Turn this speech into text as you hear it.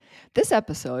This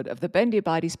episode of the Bendy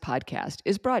Bodies podcast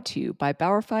is brought to you by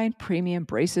Bauerfeind Premium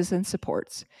Braces and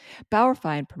Supports.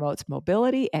 Bauerfeind promotes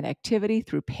mobility and activity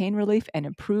through pain relief and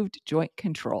improved joint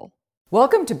control.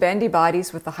 Welcome to Bendy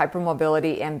Bodies with the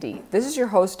Hypermobility MD. This is your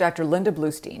host, Dr. Linda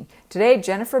Bluestein. Today,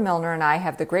 Jennifer Milner and I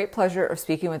have the great pleasure of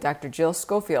speaking with Dr. Jill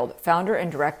Schofield, founder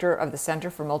and director of the Center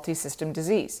for Multisystem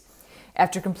Disease.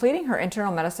 After completing her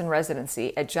internal medicine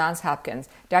residency at Johns Hopkins,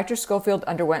 Dr. Schofield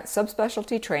underwent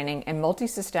subspecialty training in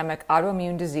multisystemic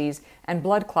autoimmune disease and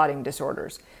blood clotting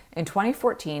disorders. In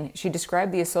 2014, she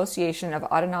described the association of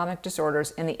autonomic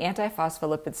disorders in the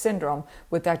antiphospholipid syndrome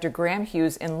with Dr. Graham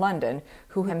Hughes in London,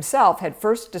 who himself had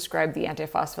first described the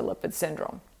antiphospholipid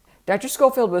syndrome. Dr.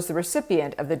 Schofield was the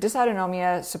recipient of the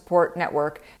Dysautonomia Support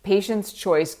Network Patient's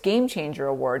Choice Game Changer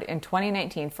Award in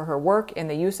 2019 for her work in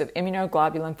the use of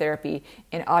immunoglobulin therapy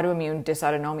in autoimmune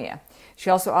dysautonomia.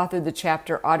 She also authored the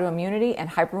chapter Autoimmunity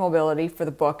and Hypermobility for the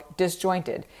book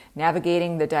Disjointed,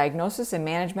 Navigating the Diagnosis and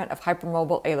Management of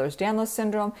Hypermobile Ehlers-Danlos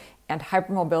Syndrome and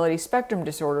Hypermobility Spectrum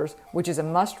Disorders, which is a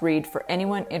must-read for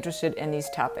anyone interested in these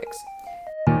topics.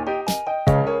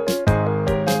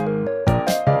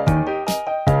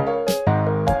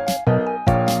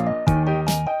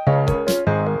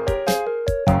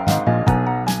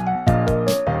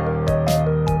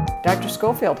 Dr.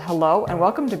 Schofield, hello, and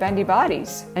welcome to Bendy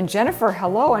Bodies. And Jennifer,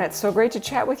 hello, and it's so great to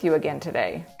chat with you again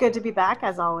today. Good to be back,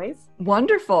 as always.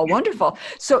 Wonderful, wonderful.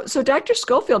 So Dr.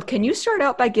 Schofield, can you start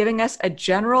out by giving us a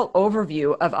general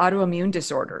overview of autoimmune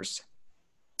disorders?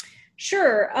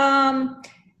 Sure.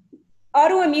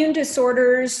 Autoimmune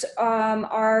disorders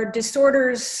are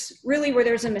disorders really where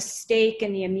there's a mistake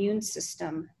in the immune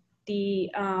system. The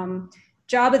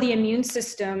job of the immune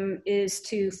system is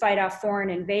to fight off foreign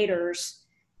invaders.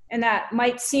 And that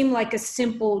might seem like a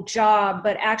simple job,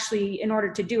 but actually, in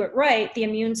order to do it right, the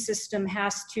immune system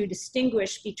has to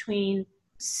distinguish between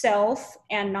self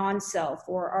and non-self,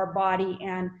 or our body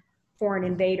and foreign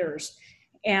invaders.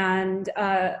 And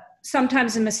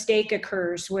sometimes a mistake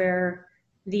occurs where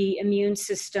the immune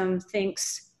system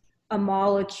thinks a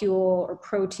molecule or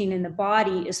protein in the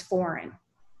body is foreign.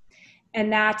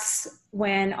 And that's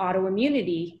when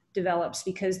autoimmunity develops,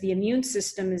 because the immune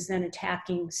system is then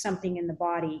attacking something in the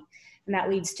body, and that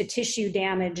leads to tissue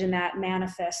damage, and that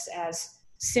manifests as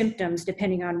symptoms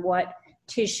depending on what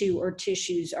tissue or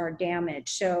tissues are damaged.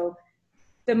 So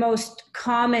the most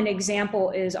common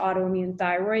example is autoimmune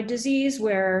thyroid disease,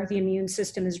 where the immune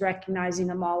system is recognizing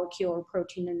a molecule or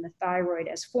protein in the thyroid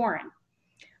as foreign,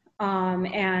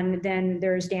 and then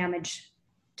there's damage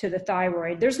to the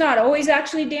thyroid. There's not always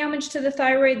actually damage to the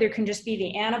thyroid. There can just be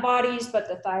the antibodies, but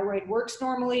the thyroid works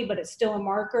normally, but it's still a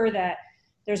marker that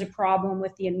there's a problem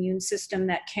with the immune system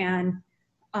that can,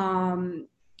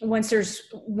 once there's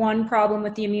one problem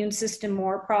with the immune system,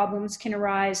 more problems can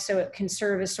arise. So it can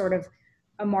serve as sort of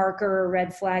a marker or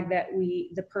red flag that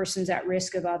the person's at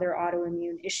risk of other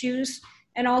autoimmune issues.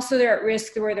 And also they're at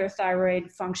risk where their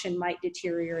thyroid function might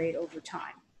deteriorate over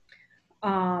time.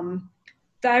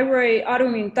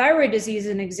 Autoimmune thyroid disease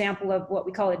is an example of what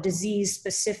we call a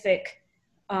disease-specific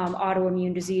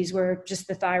autoimmune disease, where just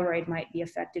the thyroid might be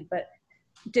affected. But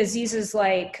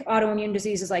autoimmune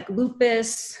diseases like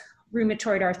lupus,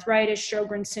 rheumatoid arthritis,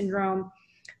 Sjogren's syndrome,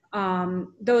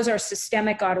 those are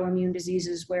systemic autoimmune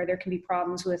diseases where there can be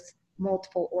problems with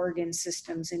multiple organ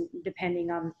systems, and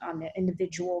depending on the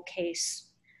individual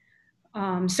case.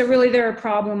 So really they're a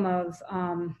problem of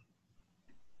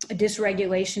a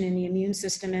dysregulation in the immune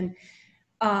system. And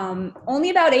only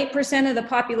about 8% of the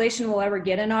population will ever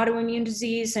get an autoimmune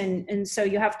disease. And so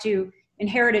you have to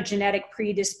inherit a genetic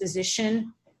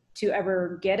predisposition to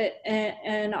ever get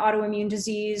an autoimmune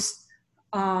disease.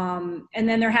 And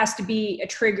then there has to be a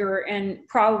trigger, and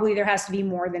probably there has to be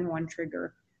more than one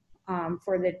trigger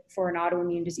for an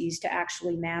autoimmune disease to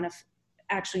actually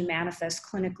manifest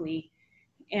clinically.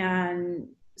 And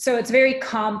so it's very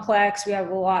complex. We have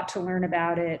a lot to learn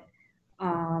about it,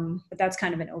 but that's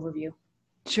kind of an overview.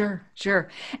 Sure.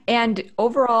 And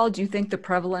overall, do you think the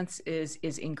prevalence is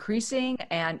increasing?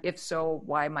 And if so,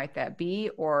 why might that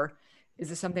be? Or is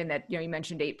this something that, you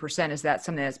mentioned 8%, is that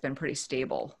something that's been pretty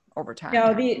stable over time?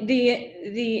 No,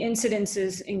 the incidence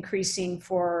is increasing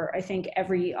for, I think,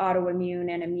 every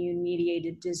autoimmune and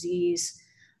immune-mediated disease.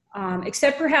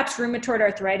 Except perhaps rheumatoid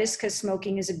arthritis, because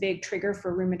smoking is a big trigger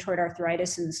for rheumatoid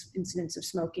arthritis, and the incidence of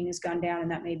smoking has gone down, and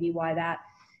that may be why that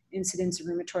incidence of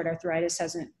rheumatoid arthritis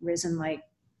hasn't risen like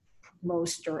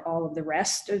most or all of the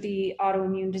rest of the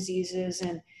autoimmune diseases.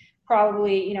 And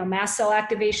probably, mast cell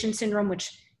activation syndrome,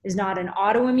 which is not an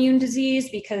autoimmune disease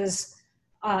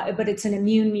but it's an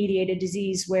immune-mediated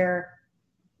disease where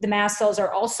the mast cells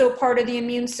are also part of the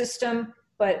immune system,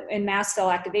 But in mast cell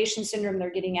activation syndrome,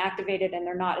 they're getting activated and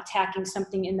they're not attacking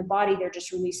something in the body. They're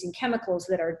just releasing chemicals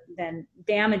that are then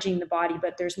damaging the body,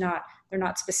 but they're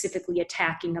not specifically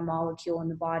attacking a molecule in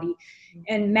the body.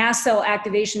 And mast cell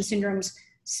activation syndrome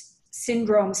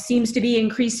seems to be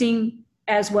increasing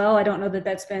as well. I don't know that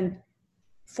that's been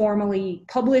formally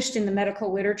published in the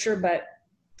medical literature, but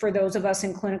for those of us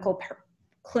in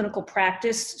clinical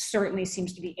practice, certainly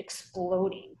seems to be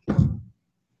exploding.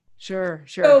 Sure.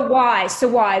 So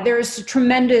why? There's a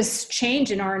tremendous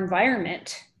change in our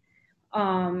environment.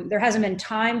 There hasn't been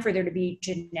time for there to be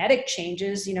genetic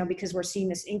changes, because we're seeing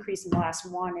this increase in the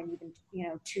last 1 and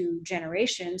even, 2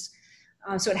 generations.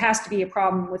 So it has to be a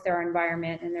problem with our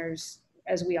environment. And there's,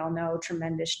 as we all know,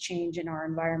 tremendous change in our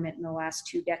environment in the last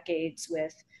 2 decades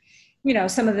with,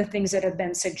 some of the things that have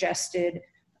been suggested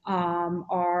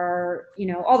are,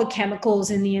 all the chemicals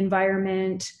in the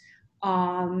environment,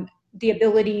 the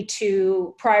ability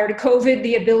to, prior to COVID,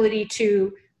 the ability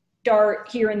to dart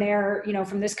here and there,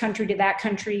 from this country to that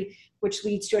country, which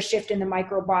leads to a shift in the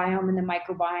microbiome. And the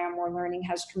microbiome, we're learning,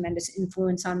 has tremendous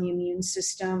influence on the immune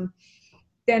system.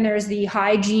 Then there's the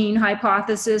hygiene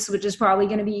hypothesis, which is probably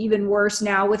going to be even worse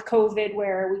now with COVID,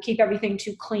 where we keep everything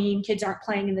too clean. Kids aren't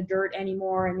playing in the dirt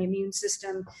anymore, and the immune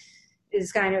system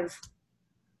is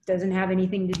doesn't have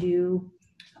anything to do.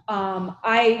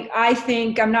 I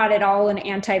think I'm not at all an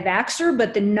anti-vaxxer,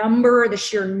 but the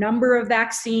sheer number of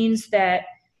vaccines that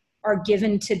are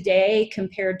given today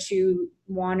compared to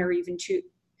 1 or even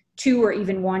two or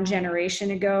even 1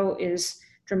 generation ago is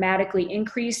dramatically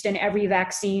increased. And every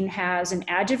vaccine has an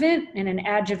adjuvant, and an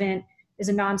adjuvant is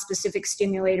a non-specific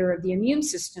stimulator of the immune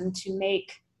system to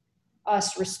make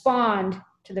us respond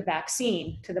to the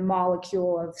vaccine, to the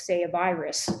molecule of, say, a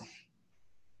virus.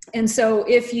 And so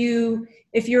if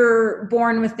you're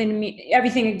born with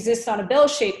everything exists on a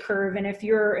bell-shaped curve, and if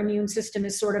your immune system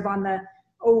is sort of on the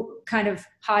kind of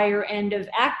higher end of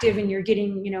active, and you're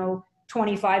getting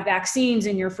 25 vaccines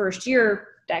in your first year,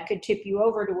 that could tip you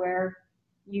over to where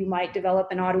you might develop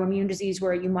an autoimmune disease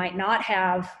where you might not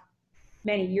have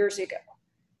many years ago.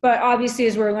 But obviously,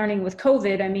 as we're learning with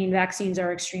COVID, vaccines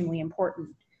are extremely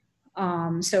important.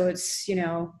 So it's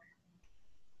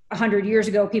 100 years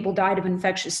ago, people died of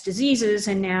infectious diseases,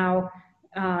 and now,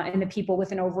 and the people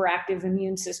with an overactive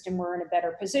immune system were in a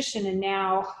better position. And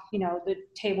now, the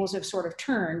tables have sort of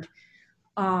turned.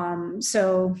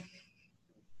 So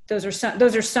those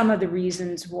are some of the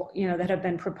reasons, that have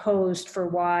been proposed for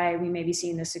why we may be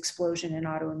seeing this explosion in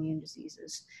autoimmune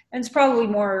diseases. And it's probably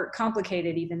more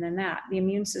complicated even than that. The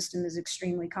immune system is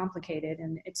extremely complicated,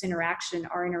 and its interaction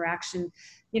of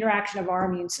our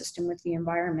immune system with the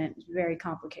environment is very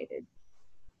complicated.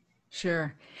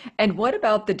 Sure. And what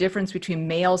about the difference between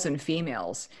males and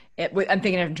females? I'm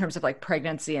thinking in terms of like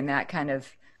pregnancy and that kind of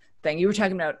thing. You were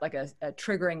talking about like a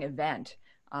triggering event.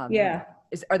 Yeah.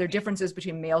 Are there differences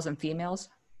between males and females?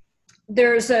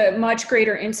 There's a much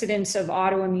greater incidence of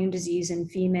autoimmune disease in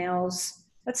females.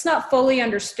 That's not fully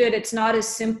understood. It's not as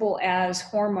simple as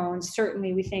hormones.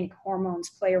 Certainly, we think hormones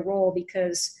play a role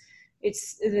because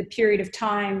it's the period of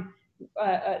time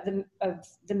of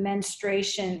the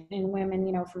menstruation in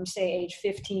women, from say age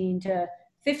 15 to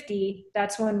 50.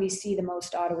 That's when we see the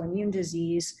most autoimmune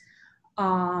disease.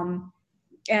 And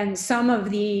some of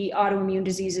the autoimmune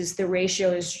diseases, the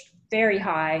ratio is very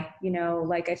high,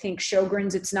 like I think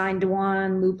Sjogren's, it's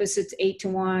 9-1, lupus, it's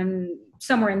 8-1,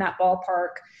 somewhere in that ballpark.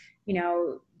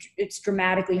 It's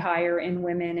dramatically higher in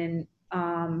women,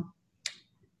 and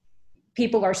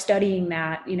people are studying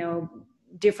that,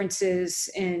 differences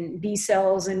in B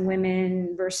cells in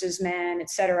women versus men, et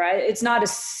cetera. It's not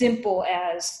as simple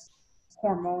as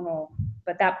hormonal,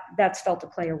 but that's felt to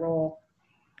play a role.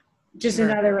 Just Sure.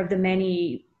 Another of the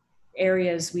many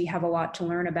areas we have a lot to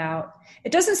learn about.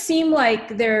 It doesn't seem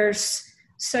like there's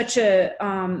such a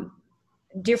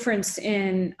difference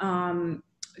in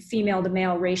female to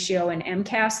male ratio in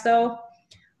MCAS, though.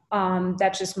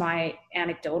 That's just my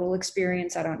anecdotal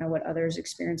experience. I don't know what others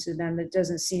experience with them. It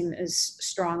doesn't seem as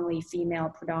strongly female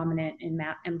predominant in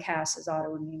MCAS as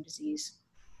autoimmune disease.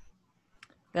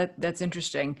 That's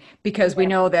interesting, because we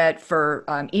know that for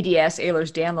EDS,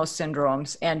 Ehlers-Danlos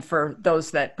syndromes, and for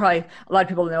those that probably a lot of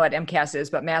people know what MCAS is,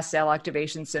 but mast cell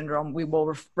activation syndrome, we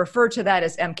will refer to that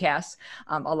as MCAS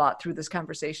a lot through this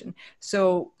conversation.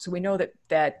 So we know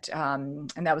that and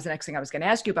that was the next thing I was going to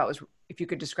ask you about, was if you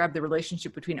could describe the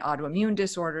relationship between autoimmune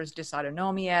disorders,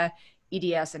 dysautonomia,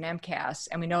 EDS, and MCAS.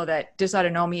 And we know that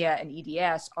dysautonomia and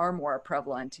EDS are more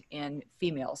prevalent in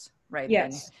females, right?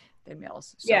 Yes. Than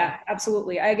males. So. Yeah,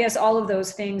 absolutely. I guess all of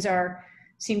those things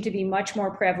seem to be much more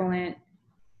prevalent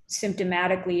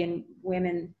symptomatically in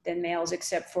women than males,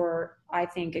 except for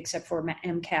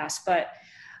MCAS. But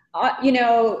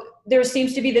there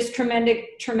seems to be this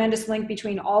tremendous link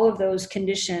between all of those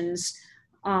conditions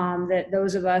that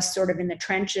those of us sort of in the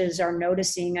trenches are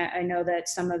noticing. I know that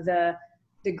some of the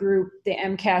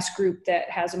MCAS group that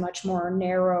has a much more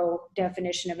narrow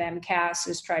definition of MCAS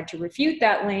has tried to refute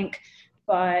that link.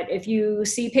 But if you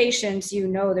see patients,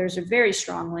 there's a very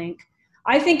strong link.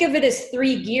 I think of it as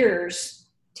three gears,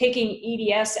 taking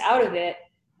EDS out of it.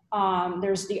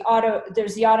 There's the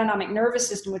autonomic nervous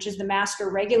system, which is the master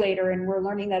regulator, and we're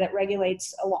learning that it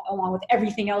regulates along with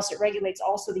everything else. It regulates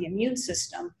also the immune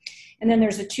system. And then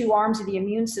there's the two arms of the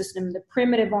immune system: the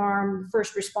primitive arm,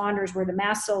 first responders, where the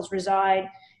mast cells reside,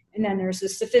 and then there's the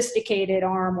sophisticated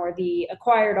arm or the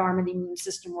acquired arm of the immune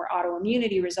system where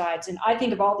autoimmunity resides. And I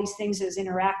think of all these things as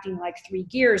interacting like three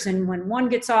gears, and when one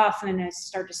gets off, and I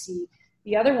start to see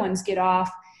the other ones get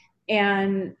off.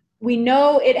 And we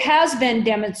know it has been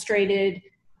demonstrated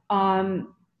in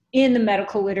the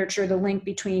medical literature, the link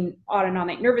between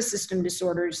autonomic nervous system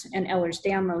disorders and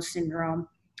Ehlers-Danlos syndrome.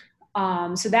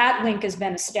 So that link has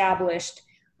been established.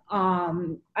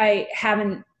 I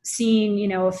haven't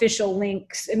seen, official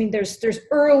links. I mean, there's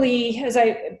early, as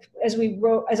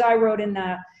I wrote in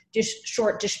the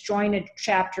short disjointed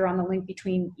chapter on the link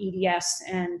between EDS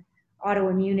and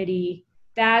autoimmunity.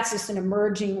 That's just an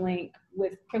emerging link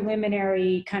with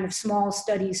preliminary kind of small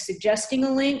studies suggesting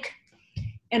a link.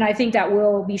 And I think that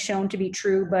will be shown to be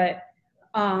true. But,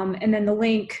 and then the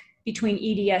link between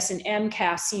EDS and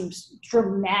MCAS seems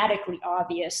dramatically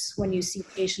obvious when you see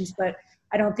patients, but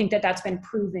I don't think that that's been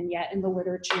proven yet in the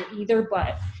literature either.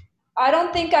 But I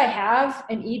don't think I have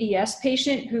an EDS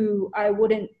patient who I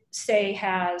wouldn't say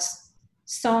has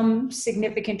some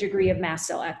significant degree of mast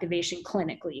cell activation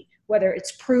clinically, whether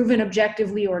it's proven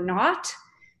objectively or not.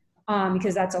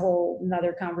 Because that's a whole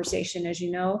another conversation, as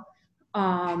you know.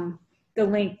 The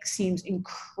link seems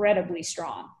incredibly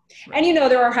strong. And,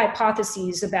 there are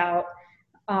hypotheses about,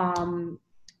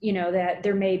 that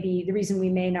there may be, the reason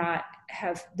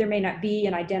there may not be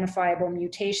an identifiable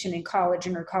mutation in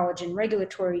collagen or collagen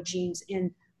regulatory genes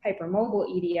in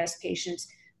hypermobile EDS patients,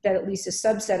 that at least a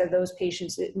subset of those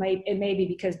patients, it may be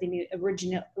because the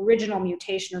original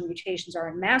mutation or mutations are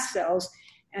in mast cells,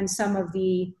 and some of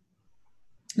the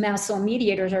mast cell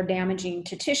mediators are damaging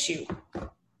to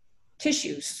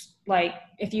tissues. Like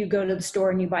if you go to the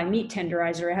store and you buy meat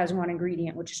tenderizer, it has one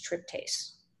ingredient, which is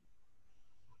tryptase.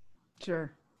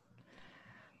 Sure.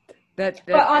 But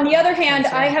on the other hand,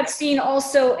 I have seen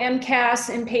also MCAS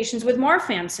in patients with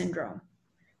Marfan syndrome.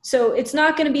 So it's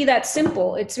not going to be that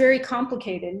simple. It's very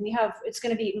complicated. It's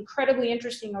going to be incredibly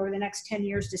interesting over the next 10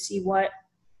 years to see what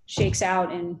shakes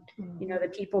out in,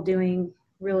 the people doing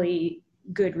really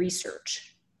good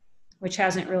research, which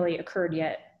hasn't really occurred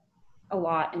yet a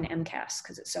lot in MCAS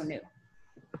because it's so new.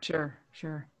 Sure.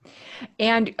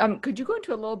 And could you go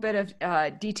into a little bit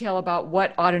of detail about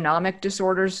what autonomic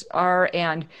disorders are?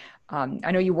 And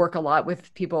I know you work a lot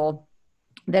with people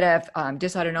that have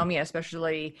dysautonomia,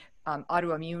 especially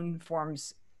autoimmune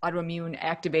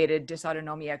activated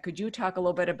dysautonomia. Could you talk a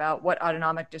little bit about what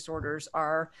autonomic disorders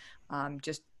are,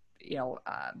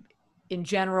 in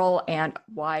general, and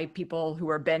why people who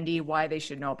are bendy, why they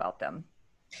should know about them?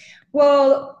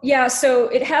 Well, yeah, so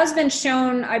it has been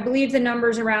shown, I believe the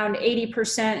number's around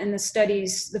 80% in the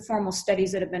studies, the formal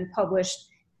studies that have been published,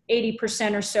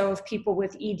 80% or so of people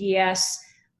with EDS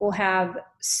will have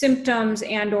symptoms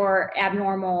and or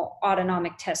abnormal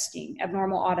autonomic symptoms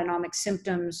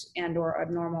and or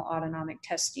abnormal autonomic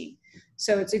testing.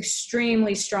 So it's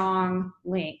extremely strong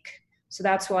link. So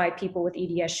that's why people with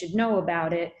EDS should know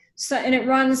about it. So, and it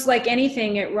runs like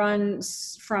anything, it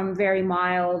runs from very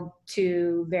mild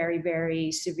to very,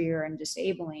 very severe and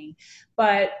disabling.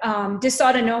 But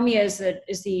dysautonomia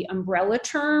is the umbrella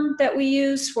term that we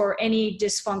use for any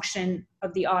dysfunction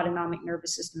of the autonomic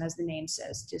nervous system, as the name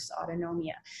says,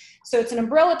 dysautonomia. So it's an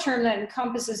umbrella term that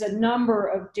encompasses a number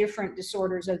of different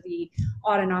disorders of the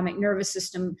autonomic nervous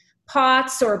system.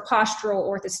 POTS, or postural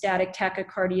orthostatic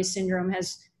tachycardia syndrome,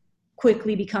 has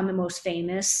quickly become the most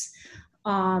famous.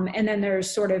 And then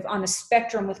there's sort of on the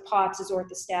spectrum with POTS is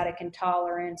orthostatic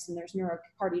intolerance, and there's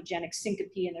neurocardiogenic syncope,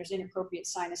 and there's inappropriate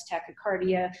sinus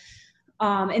tachycardia.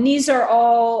 And these are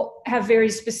all have very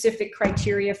specific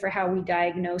criteria for how we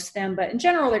diagnose them. But in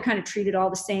general, they're kind of treated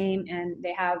all the same, and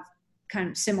they have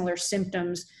kind of similar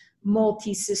symptoms,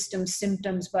 multi-system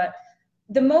symptoms. But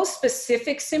the most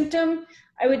specific symptom,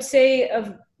 I would say,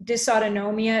 of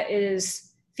dysautonomia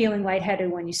is feeling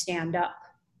lightheaded when you stand up.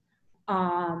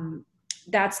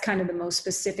 That's kind of the most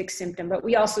specific symptom, but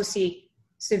we also see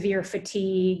severe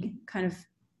fatigue, kind of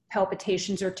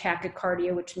palpitations or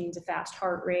tachycardia, which means a fast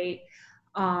heart rate,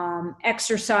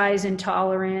 exercise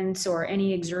intolerance or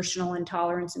any exertional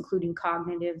intolerance, including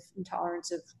cognitive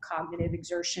intolerance of cognitive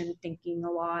exertion, thinking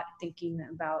a lot, thinking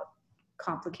about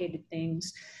complicated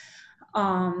things.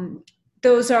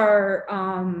 Those are,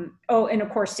 and of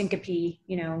course, syncope,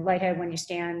 lightheaded when you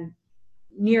stand,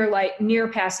 near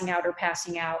passing out or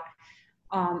passing out.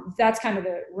 That's kind of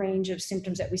the range of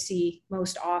symptoms that we see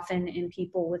most often in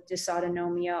people with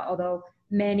dysautonomia, although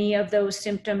many of those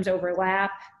symptoms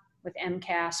overlap with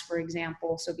MCAS, for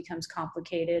example, so it becomes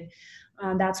complicated.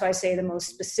 That's why I say the most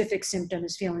specific symptom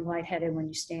is feeling lightheaded when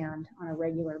you stand on a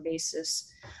regular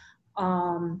basis.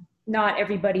 Not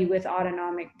everybody with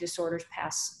autonomic disorders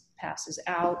passes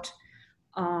out.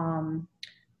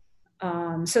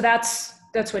 So that's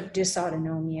what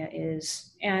dysautonomia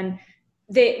is. And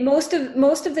most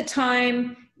of the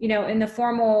time, in the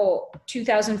formal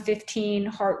 2015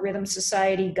 Heart Rhythm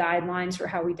Society guidelines for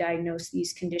how we diagnose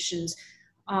these conditions,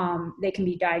 they can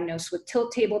be diagnosed with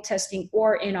tilt table testing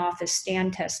or in-office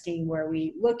stand testing, where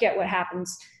we look at what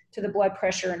happens to the blood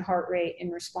pressure and heart rate in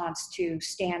response to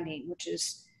standing, which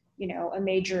is, a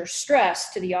major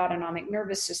stress to the autonomic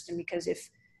nervous system, because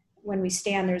when we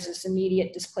stand, there's this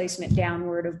immediate displacement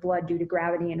downward of blood due to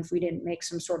gravity. And if we didn't make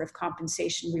some sort of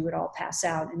compensation, we would all pass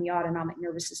out. And the autonomic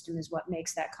nervous system is what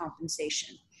makes that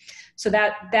compensation. So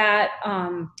that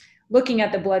looking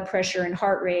at the blood pressure and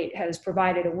heart rate has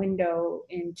provided a window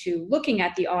into looking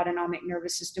at the autonomic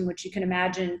nervous system, which you can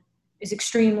imagine is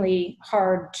extremely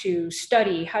hard to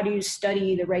study. How do you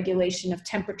study the regulation of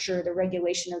temperature, the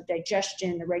regulation of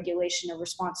digestion, the regulation of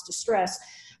response to stress?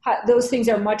 Those things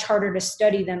are much harder to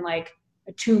study than like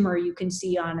a tumor you can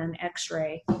see on an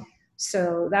X-ray.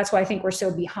 So that's why I think we're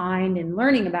so behind in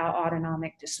learning about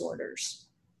autonomic disorders.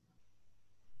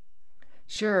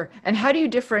 Sure. And how do you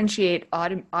differentiate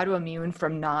autoimmune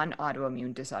from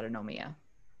non-autoimmune dysautonomia?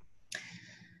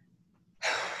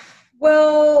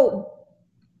 Well,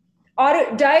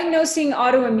 diagnosing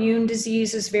autoimmune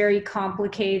disease is very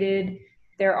complicated.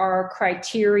 There are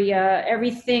criteria.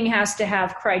 Everything has to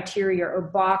have criteria or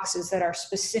boxes that are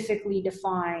specifically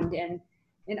defined. And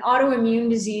in autoimmune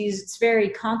disease, it's very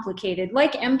complicated.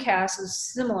 Like MCAS is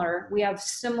similar. We have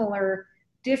similar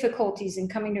difficulties in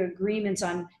coming to agreements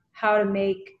on how to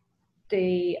make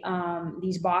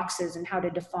these boxes and how to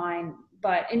define.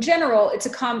 But in general,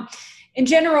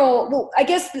 I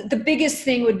guess the biggest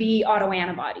thing would be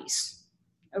autoantibodies.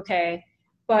 Okay.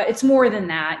 But it's more than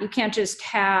that. You can't just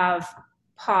have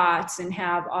POTS and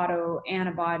have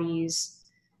autoantibodies.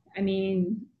 I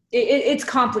mean, it's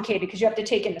complicated because you have to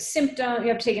take in the symptom, you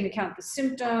have to take into account the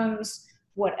symptoms,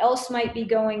 what else might be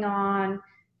going on.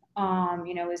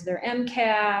 Is there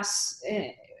MCAS?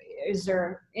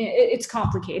 It's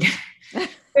complicated,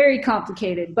 very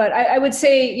complicated. But I would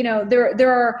say,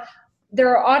 there are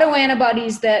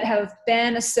autoantibodies that have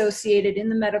been associated in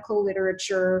the medical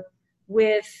literature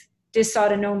with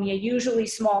dysautonomia, usually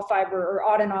small fiber or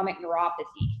autonomic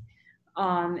neuropathy.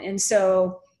 And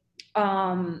so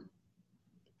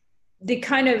the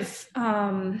kind of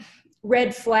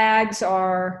red flags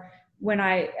are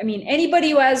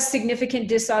anybody who has significant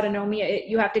dysautonomia,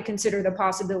 you have to consider the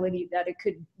possibility that it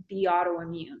could be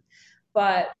autoimmune.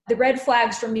 But the red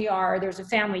flags for me are there's a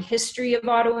family history of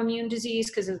autoimmune disease,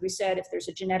 because as we said, if there's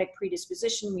a genetic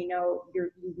predisposition, we know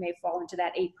you may fall into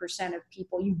that 8% of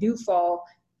people.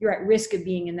 You're at risk of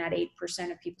being in that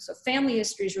 8% of people. So family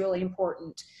history is really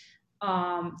important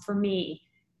for me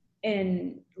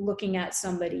in looking at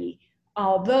somebody.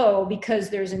 Although, because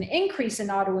there's an increase in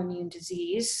autoimmune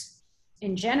disease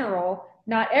in general,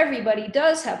 not everybody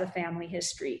does have a family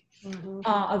history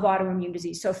of autoimmune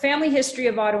disease. So family history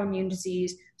of autoimmune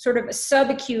disease, sort of a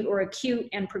subacute or acute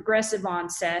and progressive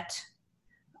onset,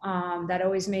 that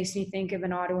always makes me think of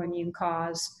an autoimmune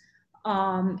cause.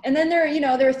 And then there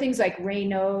are things like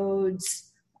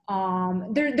Raynaud's.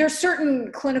 There's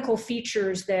certain clinical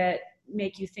features that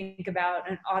make you think about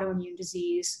an autoimmune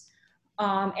disease.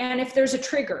 And if there's a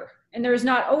trigger, and there's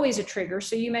not always a trigger.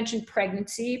 So you mentioned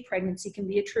pregnancy. Pregnancy can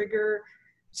be a trigger,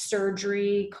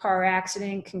 surgery, car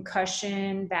accident,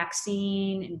 concussion,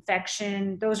 vaccine,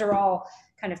 infection. Those are all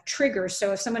kind of triggers.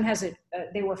 So if someone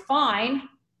they were fine,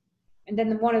 and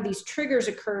then one of these triggers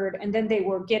occurred, and then they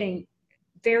were getting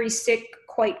very sick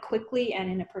quite quickly and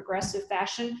in a progressive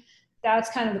fashion, that's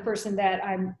kind of the person that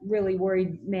I'm really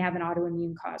worried may have an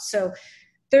autoimmune cause. So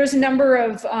there's a number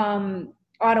of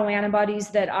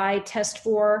autoantibodies that I test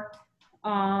for.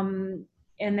 And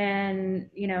then,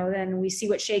 then we see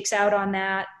what shakes out on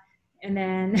that. And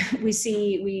then we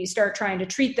start trying to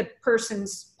treat the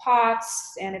person's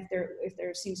POTS. And if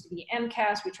there seems to be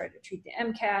MCAS, we try to treat the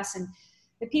MCAS. And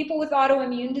The people with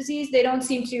autoimmune disease, they don't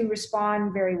seem to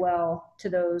respond very well to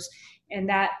those. And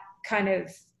that kind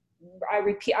of, I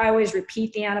always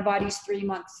repeat the antibodies 3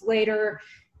 months later.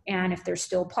 And if they're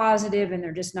still positive and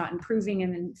they're just not improving,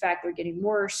 and in fact, they're getting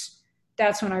worse,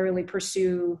 that's when I really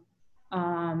pursue,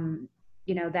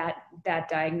 that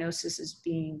diagnosis as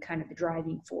being kind of the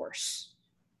driving force.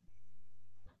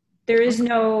 There is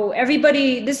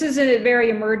this is a very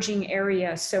emerging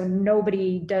area, so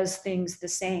nobody does things the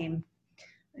same,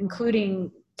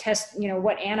 including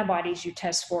what antibodies you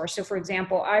test for. So for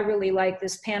example, I really like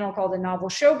this panel called the novel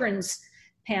Sjogren's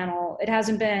panel. It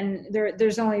hasn't been,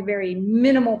 there's only very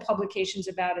minimal publications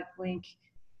about it, Link,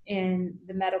 in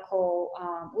the medical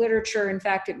literature. In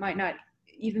fact, it might not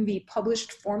even be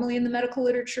published formally in the medical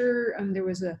literature. There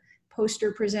was a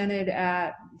poster presented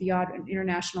at the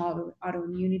International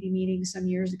Autoimmunity meeting some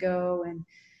years ago, and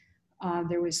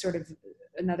there was sort of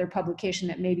another publication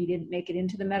that maybe didn't make it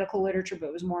into the medical literature, but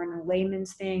it was more in a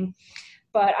layman's thing.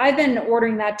 But I've been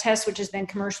ordering that test, which has been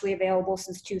commercially available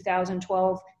since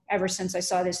 2012, ever since I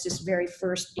saw this just very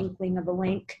first inkling of a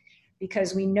link,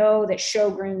 because we know that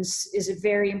Sjogren's is a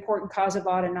very important cause of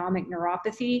autonomic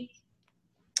neuropathy.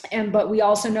 But we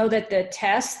also know that the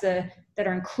tests that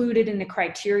are included in the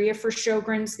criteria for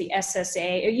Sjogren's, the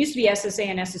SSA, it used to be SSA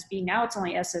and SSB, now it's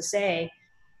only SSA,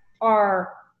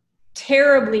 are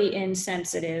terribly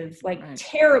insensitive,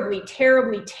 terribly,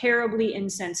 terribly, terribly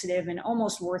insensitive and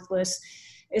almost worthless,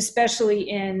 especially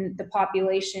in the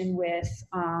population with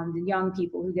the young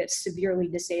people who get severely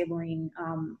disabling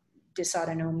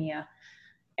dysautonomia.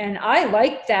 And I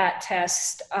like that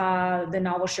test, the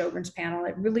novel Sjogren's panel.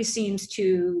 It really seems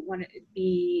to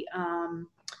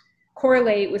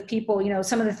correlate with people,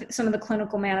 some of the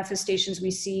clinical manifestations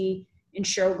we see in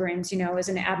Sjogren's, as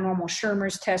an abnormal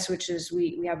Schirmer's test, which is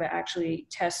we have to actually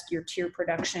test your tear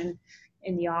production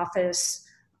in the office.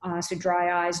 So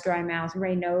dry eyes, dry mouth,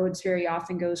 Raynaud's very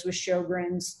often goes with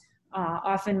Sjogren's.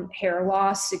 Often hair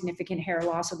loss, significant hair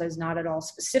loss, although it's not at all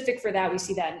specific for that. We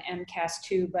see that in MCAS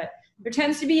too, but there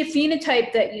tends to be a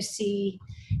phenotype that you see,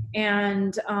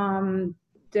 and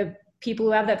the people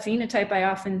who have that phenotype, I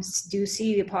often do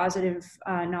see the positive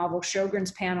novel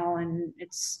Sjogren's panel, and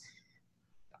it's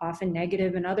often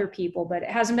negative in other people, but it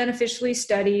hasn't been officially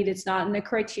studied. It's not in the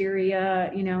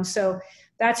criteria, so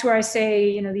that's where I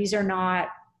say, these are not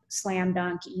slam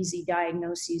dunk, easy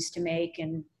diagnoses to make.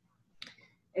 And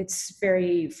it's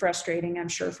very frustrating, I'm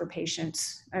sure, for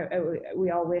patients. We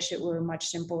all wish it were much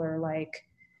simpler, like,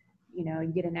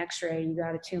 you get an x-ray, you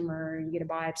got a tumor, you get a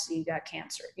biopsy, you got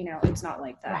cancer. It's not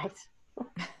like that.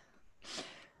 Right.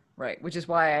 Right, which is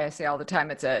why I say all the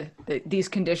time, these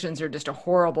conditions are just a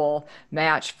horrible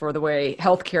match for the way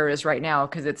healthcare is right now,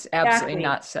 because it's absolutely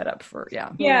not set up for,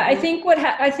 Yeah, I think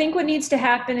what needs to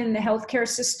happen in the healthcare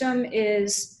system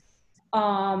is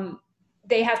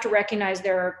they have to recognize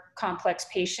there are complex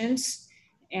patients,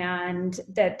 and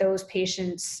that those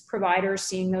patients, providers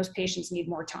seeing those patients need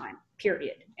more time,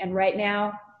 period. And right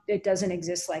now, it doesn't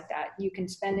exist like that. You can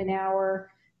spend an hour,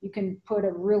 you can put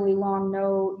a really long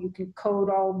note, you can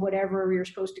code all whatever you're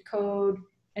supposed to code,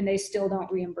 and they still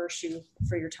don't reimburse you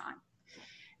for your time.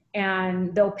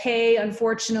 And they'll pay,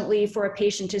 unfortunately, for a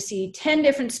patient to see 10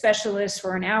 different specialists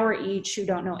for an hour each who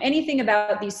don't know anything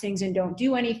about these things and don't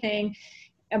do anything.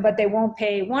 But they won't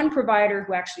pay one provider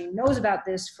who actually knows about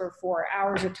this for 4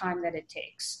 hours of time that it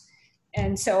takes.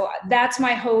 And so that's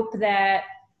my hope,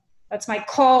 that's my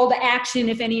call to action.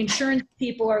 If any insurance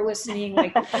people are listening,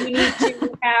 we need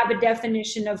to have a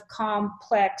definition of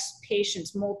complex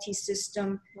patients,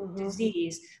 multi-system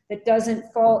disease that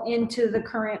doesn't fall into the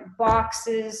current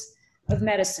boxes of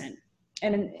medicine.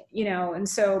 And, and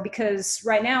so, because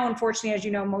right now, unfortunately, as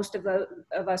you know, most of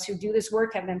us who do this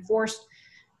work have been forced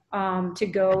to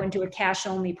go into a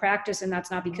cash-only practice, and that's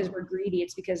not because we're greedy.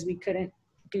 It's because we couldn't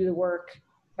do the work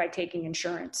by taking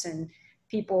insurance. And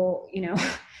people,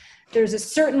 there's a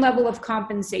certain level of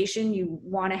compensation you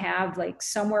want to have, like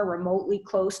somewhere remotely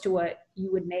close to what you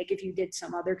would make if you did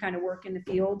some other kind of work in the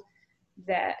field,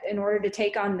 that in order to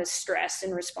take on the stress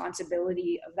and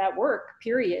responsibility of that work,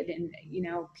 period. And,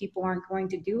 people aren't going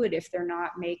to do it if they're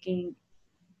not making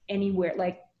anywhere,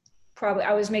 probably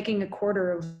I was making a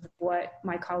quarter of what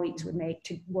my colleagues would make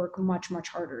to work much, much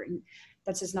harder. And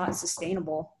that's just not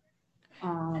sustainable.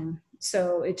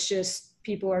 So it's just,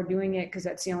 people are doing it because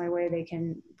that's the only way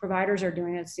providers are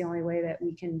doing it. It's the only way that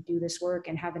we can do this work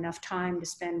and have enough time to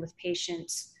spend with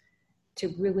patients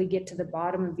to really get to the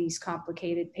bottom of these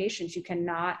complicated patients. You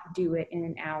cannot do it in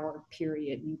an hour,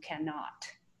 period. You cannot.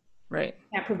 Right.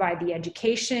 You can't provide the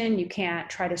education. You can't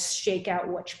try to shake out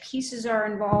which pieces are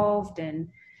involved. And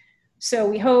So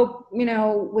we hope,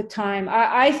 with time,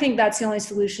 I think that's the only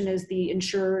solution is the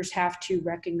insurers have to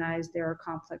recognize there are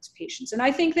complex patients. And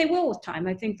I think they will with time.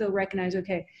 I think they'll recognize,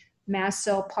 okay, mast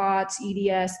cell POTS,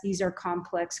 EDS, these are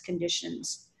complex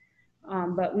conditions.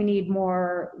 But we need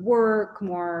more work,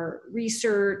 more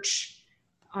research.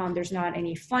 There's not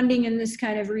any funding in this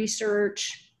kind of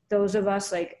research. Those of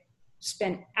us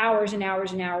spend hours and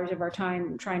hours and hours of our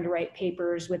time trying to write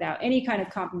papers without any kind of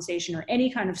compensation or any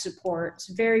kind of support. It's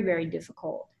very, very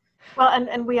difficult. Well,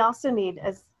 and we also need,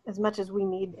 as much as we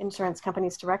need insurance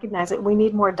companies to recognize it, we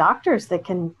need more doctors that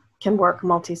can work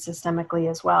multisystemically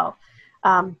as well.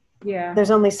 There's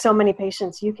only so many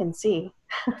patients you can see.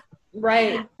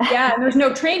 Right. Yeah. And there's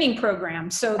no training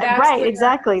program. So that's right.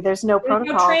 Exactly. There's no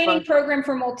protocol. No training program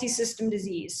for multisystem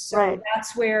disease. So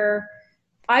that's where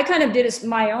I kind of did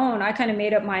my own. I kind of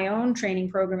made up my own training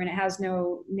program, and it has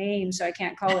no name, so I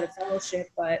can't call it a fellowship.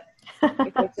 But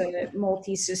if it's a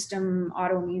multi-system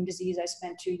autoimmune disease, I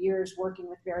spent 2 years working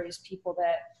with various people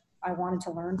that I wanted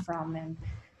to learn from, and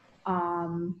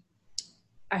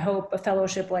I hope a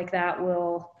fellowship like that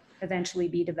will eventually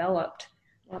be developed.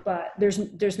 But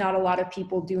there's not a lot of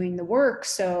people doing the work.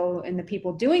 So, and the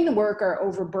people doing the work are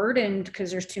overburdened because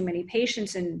there's too many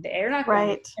patients, and they're not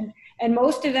right. And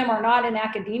most of them are not in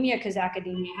academia because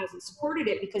academia hasn't supported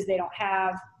it because they don't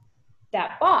have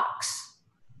that box.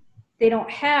 They don't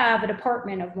have a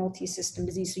department of multi-system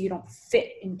disease, so you don't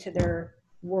fit into their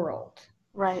world.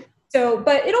 Right. So,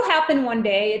 but it'll happen one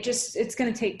day. It's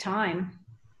going to take time.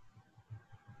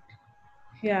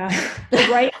 Yeah.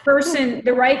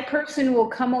 The right person will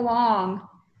come along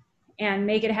and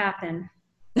make it happen.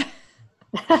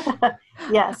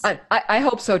 Yes. I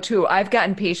hope so too. I've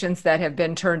gotten patients that have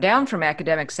been turned down from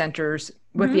academic centers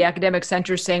with the academic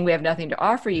centers saying we have nothing to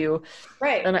offer you.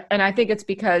 Right. And I think it's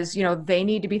because, they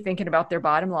need to be thinking about their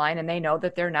bottom line, and they know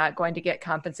that they're not going to get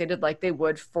compensated like they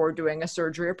would for doing a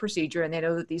surgery or procedure. And they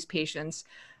know that these patients,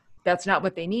 that's not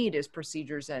what they need is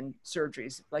procedures and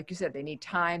surgeries. Like you said, they need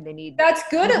time. That's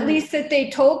good. At least that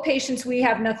they told patients we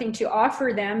have nothing to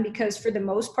offer them, because for the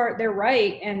most part, they're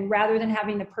right. And rather than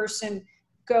having the person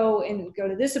go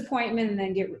to this appointment and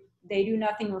then they do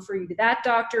nothing, refer you to that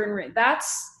doctor. And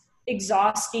that's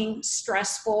exhausting,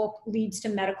 stressful, leads to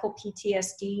medical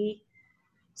PTSD.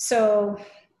 So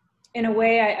in a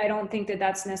way, I don't think that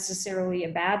that's necessarily a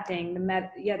bad thing.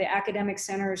 The academic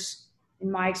centers,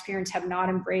 in my experience, have not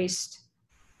embraced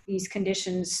these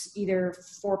conditions either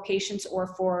for patients or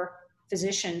for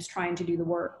physicians trying to do the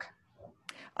work.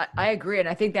 I agree. And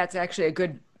I think that's actually a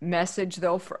good message,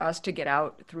 though, for us to get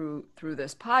out through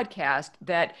this podcast,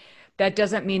 that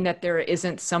doesn't mean that there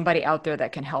isn't somebody out there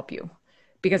that can help you.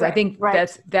 Because I think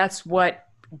that's what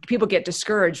people get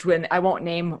discouraged when, I won't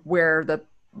name where the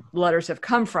letters have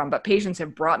come from, but patients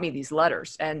have brought me these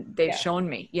letters and they've shown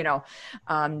me,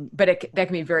 but that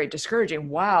can be very discouraging.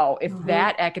 Wow. If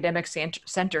that academic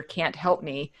center can't help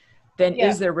me, then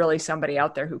is there really somebody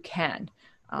out there who can?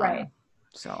 Right.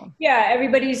 So. Yeah,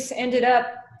 everybody's ended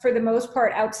up for the most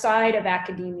part outside of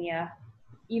academia,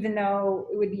 even though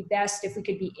it would be best if we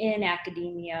could be in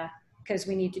academia, because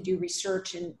we need to do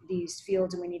research in these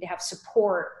fields and we need to have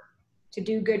support. To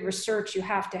do good research, you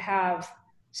have to have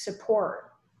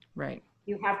support. Right.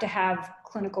 You have to have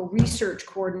clinical research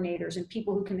coordinators and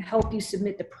people who can help you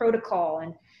submit the protocol,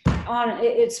 and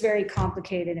it's very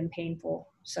complicated and painful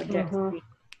subject.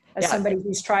 As somebody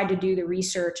who's tried to do the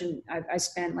research, and I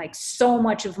spent so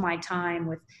much of my time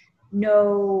with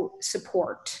no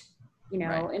support,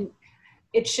 and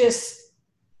it's just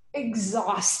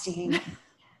exhausting.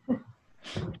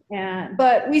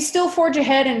 But we still forge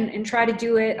ahead and try to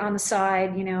do it on the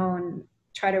side, and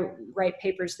try to write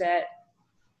papers that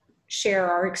share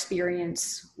our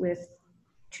experience with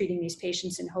treating these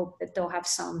patients and hope that they'll have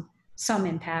some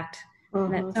impact,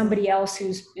 and that somebody else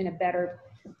who's in a better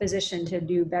position to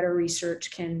do better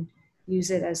research can use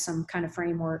it as some kind of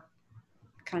framework,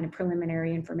 kind of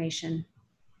preliminary information.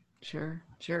 Sure.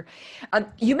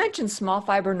 You mentioned small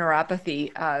fiber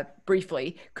neuropathy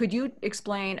briefly. Could you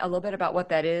explain a little bit about what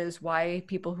that is, why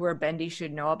people who are bendy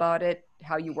should know about it,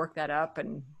 how you work that up?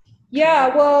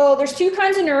 Yeah, well, there's two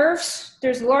kinds of nerves.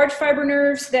 There's large fiber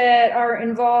nerves that are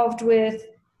involved with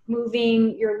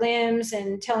moving your limbs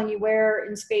and telling you where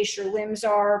in space your limbs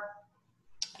are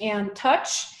and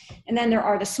touch. And then there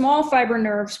are the small fiber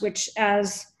nerves, which,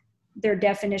 as their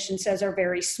definition says, are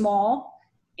very small,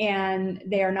 and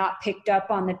they are not picked up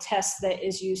on the test that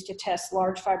is used to test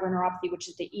large fiber neuropathy, which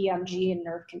is the EMG and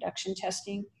nerve conduction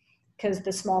testing. Because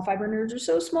the small fiber nerves are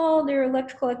so small, their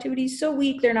electrical activity is so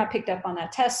weak, they're not picked up on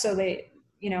that test. So they,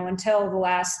 until the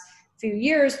last few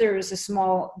years, there's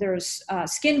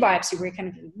skin biopsy where you kind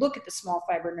of look at the small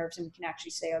fiber nerves and you can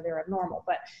actually say, oh, they're abnormal.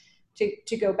 But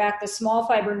to go back, the small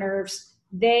fiber nerves,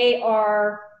 they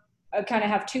are kind of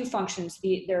have two functions.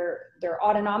 They're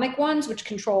autonomic ones, which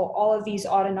control all of these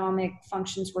autonomic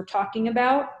functions we're talking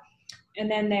about. And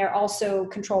then they're also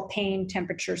control pain,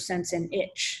 temperature, sense, and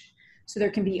itch. So there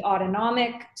can be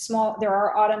there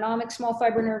are autonomic small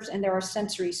fiber nerves, and there are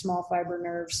sensory small fiber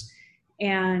nerves.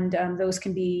 And those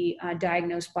can be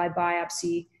diagnosed by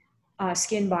biopsy,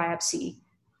 skin biopsy.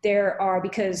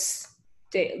 Because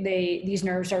these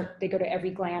nerves they go to every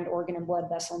gland, organ, and blood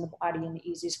vessel in the body, and the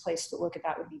easiest place to look at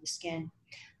that would be the skin.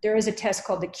 There is a test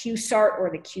called the Q-SART or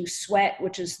the Q-SWEAT,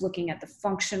 which is looking at the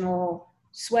functional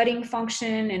sweating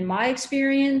function. In my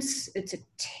experience, it's a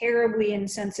terribly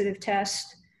insensitive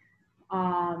test.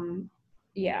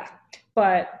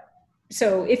 But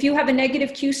so if you have a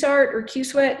negative Q-SART or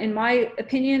Q-SWEAT, in my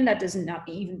opinion, that does not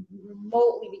even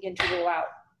remotely begin to rule out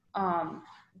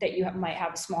that you might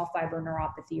have a small fiber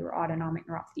neuropathy or autonomic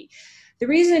neuropathy. The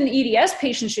reason EDS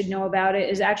patients should know about it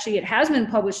is actually it has been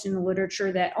published in the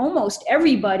literature that almost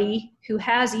everybody who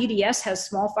has EDS has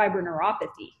small fiber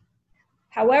neuropathy.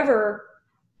 However,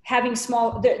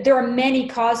 there are many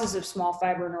causes of small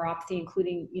fiber neuropathy,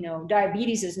 including,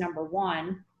 diabetes is number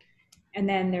one. And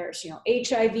then there's,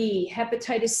 HIV,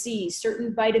 hepatitis C,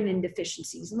 certain vitamin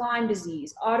deficiencies, Lyme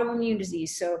disease, autoimmune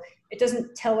disease. So it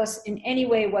doesn't tell us in any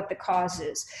way what the cause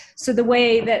is. So the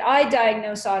way that I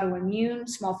diagnose autoimmune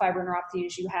small fiber neuropathy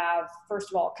is you have, first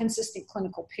of all, a consistent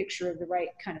clinical picture of the right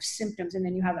kind of symptoms. And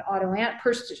then you have an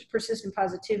persistent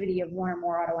positivity of one or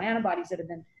more autoantibodies that have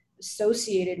been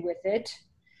associated with it.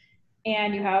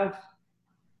 And you have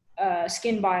a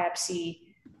skin biopsy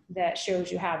that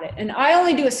shows you have it. And I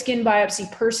only do a skin biopsy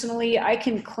personally. I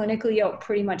can clinically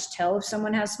pretty much tell if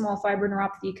someone has small fiber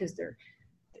neuropathy because there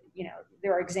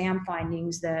are exam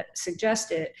findings that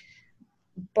suggest it.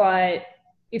 But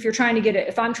if I'm trying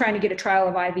to get a trial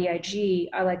of IVIG,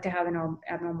 I like to have an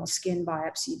abnormal skin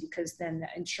biopsy because then the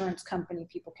insurance company,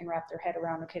 people can wrap their head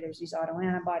around, okay, there's these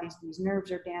autoantibodies, these nerves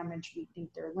are damaged, we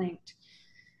think they're linked.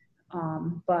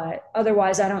 But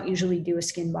otherwise, I don't usually do a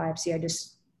skin biopsy. I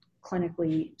just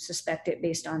clinically suspect it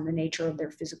based on the nature of their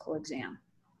physical exam.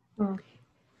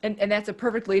 And that's a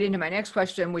perfect lead into my next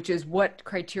question, which is what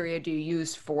criteria do you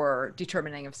use for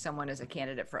determining if someone is a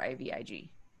candidate for IVIG?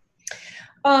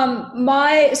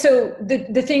 So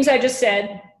the things I just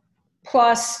said,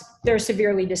 plus they're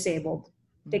severely disabled.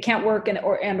 They can't work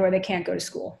or they can't go to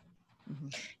school. Mm-hmm.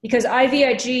 Because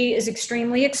IVIG is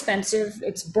extremely expensive.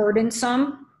 It's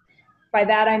burdensome. By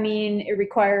that, I mean, it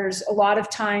requires a lot of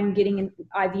time getting an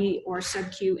IV or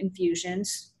sub-Q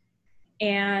infusions.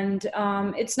 And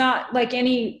it's not like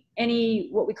any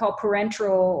what we call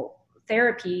parenteral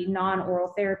therapy,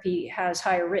 non-oral therapy has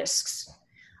higher risks.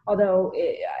 Although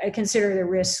I consider the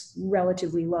risk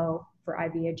relatively low for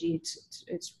IVIG.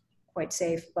 It's quite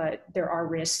safe, but there are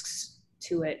risks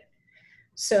to it.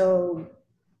 So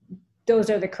those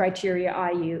are the criteria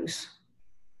I use.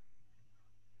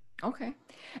 Okay.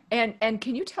 And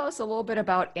can you tell us a little bit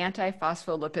about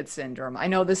antiphospholipid syndrome? I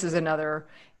know this is another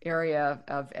area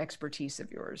of expertise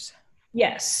of yours.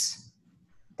 Yes.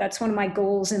 That's one of my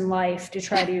goals in life, to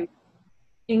try to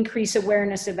increase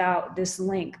awareness about this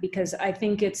link, because I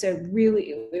think it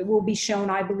will be shown,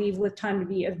 I believe, with time to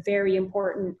be a very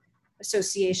important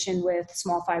association with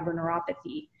small fiber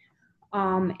neuropathy.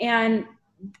 And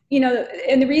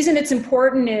the reason it's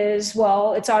important is,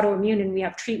 well, it's autoimmune and we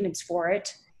have treatments for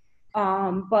it.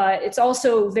 But it's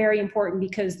also very important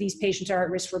because these patients are at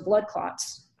risk for blood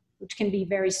clots, which can be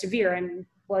very severe, and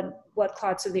blood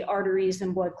clots of the arteries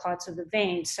and blood clots of the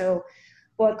veins. So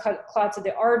blood clots of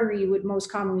the artery would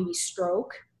most commonly be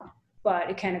stroke, but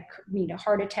it can mean a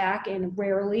heart attack, and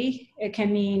rarely it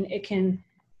can mean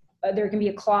there can be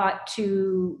a clot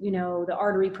to, the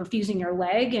artery perfusing your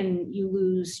leg and you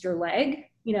lose your leg,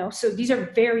 so these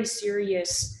are very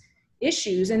serious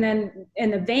issues. And then in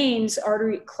the veins,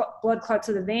 blood clots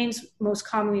of the veins, most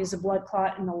commonly is a blood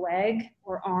clot in the leg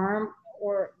or arm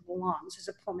or the lungs, is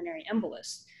a pulmonary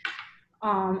embolus.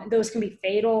 Those can be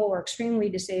fatal or extremely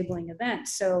disabling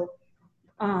events. So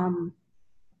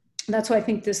that's why I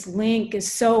think this link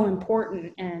is so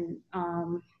important. And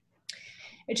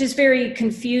it's just very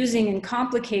confusing and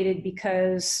complicated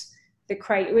because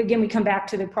again, we come back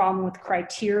to the problem with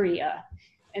criteria.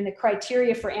 And the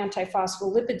criteria for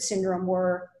antiphospholipid syndrome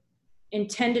were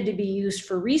intended to be used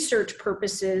for research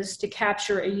purposes to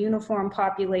capture a uniform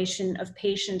population of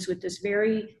patients with this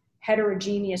very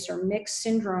heterogeneous or mixed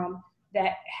syndrome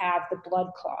that have the blood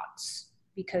clots,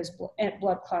 because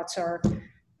blood clots are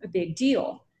a big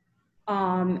deal.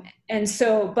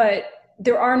 But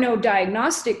there are no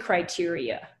diagnostic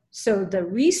criteria. So the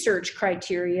research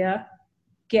criteria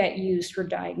get used for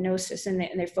diagnosis, and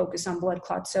they focus on blood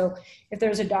clots. So if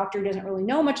there's a doctor who doesn't really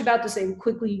know much about this, they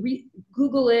quickly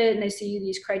Google it and they see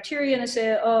these criteria and they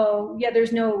say, oh yeah,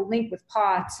 there's no link with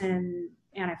POTS and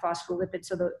antiphospholipids,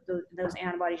 so those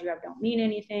antibodies you have don't mean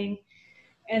anything.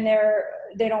 And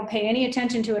they don't pay any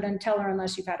attention to it until or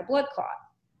unless you've had a blood clot,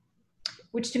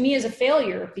 which to me is a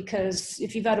failure, because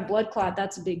if you've had a blood clot,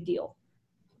 that's a big deal,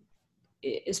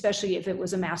 especially if it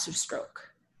was a massive stroke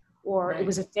or it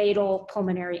was a fatal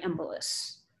pulmonary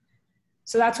embolus.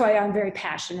 So that's why I'm very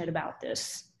passionate about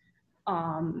this.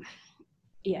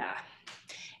 Yeah.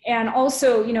 And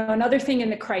also, another thing in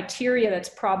the criteria that's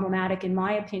problematic, in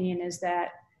my opinion, is that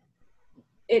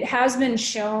it has been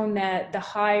shown that the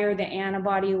higher the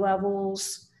antibody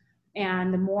levels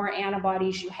and the more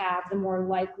antibodies you have, the more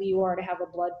likely you are to have a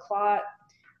blood clot.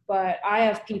 But I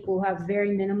have people who have very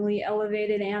minimally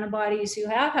elevated antibodies who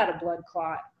have had a blood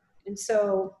clot. And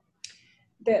so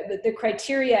the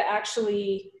criteria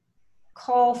actually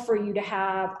call for you to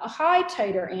have a high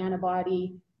titer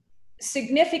antibody,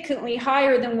 significantly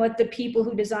higher than what the people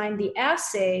who designed the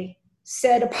assay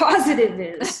said a positive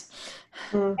is.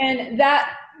 And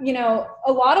that,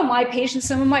 a lot of my patients,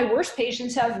 some of my worst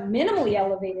patients, have minimally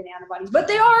elevated antibodies, but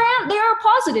they are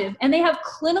positive and they have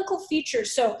clinical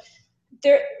features. So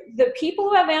the people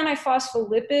who have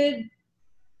antiphospholipid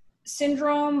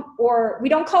syndrome, or we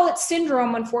don't call it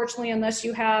syndrome, unfortunately, unless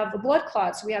you have a blood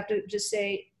clot. So we have to just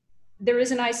say there is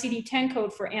an ICD-10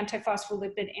 code for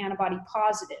antiphospholipid antibody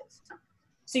positive.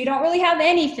 So you don't really have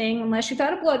anything unless you've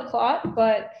had a blood clot,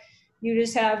 but you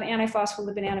just have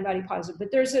antiphospholipid antibody positive. But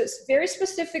there's a very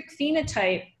specific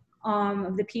phenotype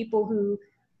of the people who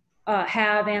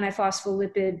have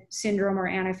antiphospholipid syndrome or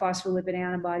antiphospholipid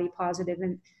antibody positive.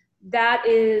 And that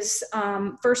is,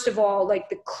 first of all, like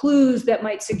the clues that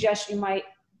might suggest you might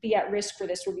be at risk for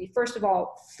this would be, first of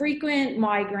all, frequent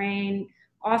migraine,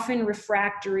 often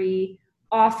refractory,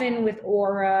 often with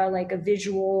aura, like a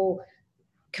visual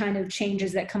kind of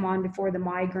changes that come on before the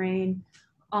migraine,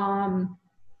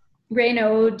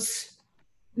 Raynaud's,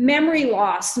 memory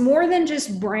loss, more than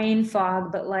just brain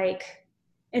fog, but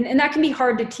and that can be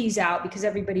hard to tease out because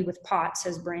everybody with POTS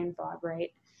has brain fog,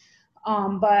 right?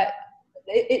 But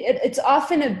it's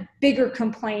often a bigger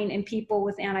complaint in people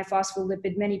with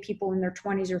antiphospholipid. Many people in their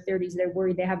 20s or 30s, they're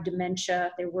worried they have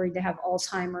dementia, they're worried they have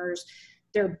Alzheimer's,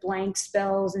 they're blank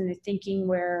spells and they're thinking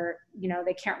where,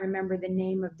 they can't remember the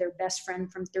name of their best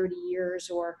friend from 30 years,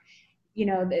 or,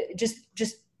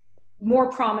 just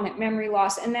more prominent memory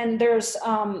loss. And then there's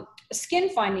a skin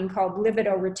finding called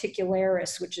livedo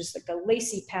reticularis, which is like a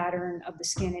lacy pattern of the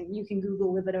skin. And you can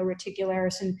Google livedo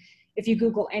reticularis, and if you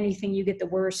Google anything, you get the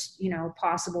worst,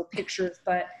 possible pictures,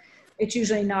 but it's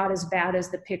usually not as bad as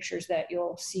the pictures that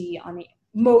you'll see on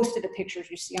most of the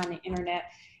pictures you see on the internet.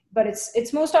 But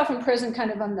it's most often present kind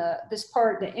of on the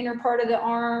inner part of the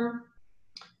arm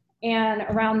and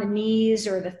around the knees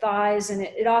or the thighs. And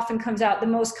it often comes out, the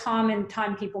most common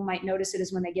time people might notice it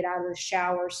is when they get out of the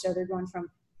shower. So they're going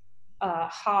from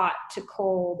hot to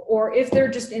cold, or if they're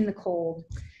just in the cold,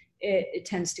 it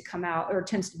tends to come out, or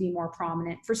tends to be more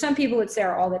prominent. For some people, it's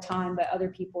there all the time, but other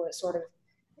people, it sort of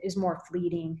is more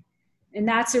fleeting. And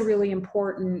that's a really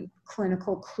important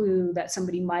clinical clue that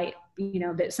somebody might,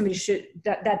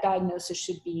 that diagnosis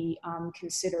should be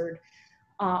considered.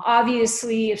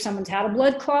 Obviously, if someone's had a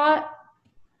blood clot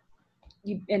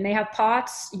and they have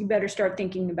POTS, you better start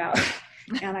thinking about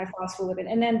antiphospholipid.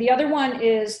 And then the other one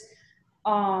is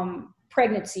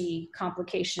pregnancy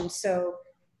complications. So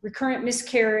recurrent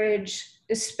miscarriage,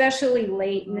 especially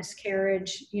late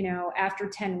miscarriage, after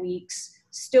 10 weeks,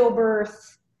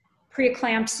 stillbirth,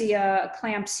 preeclampsia,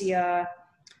 eclampsia,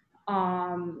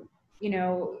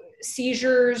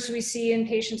 seizures we see in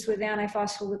patients with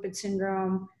antiphospholipid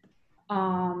syndrome.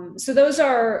 So those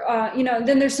are,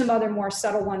 then there's some other more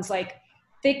subtle ones like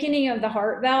thickening of the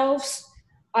heart valves.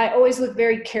 I always look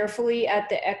very carefully at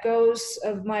the echoes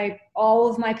of all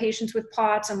of my patients with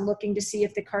POTS. I'm looking to see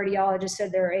if the cardiologist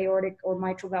said their aortic or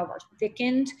mitral valve are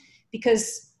thickened,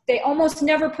 because they almost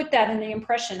never put that in the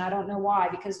impression. I don't know why,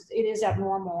 because it is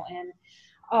abnormal. And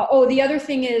the other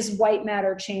thing is white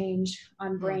matter change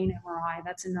on brain MRI.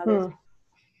 That's another thing.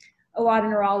 A lot of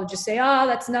neurologists say,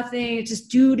 that's nothing, it's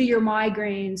just due to your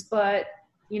migraines. But,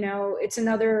 it's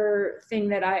another thing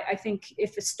that I think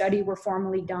if a study were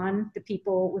formally done, the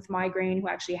people with migraine who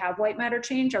actually have white matter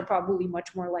change are probably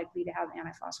much more likely to have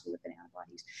antiphospholipid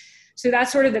antibodies. So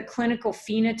that's sort of the clinical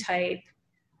phenotype.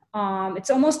 It's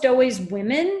almost always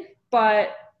women,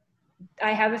 but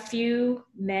I have a few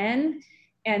men.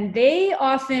 And they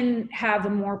often have a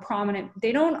more prominent,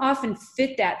 they don't often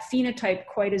fit that phenotype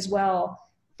quite as well,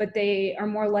 but they are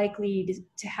more likely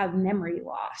to have memory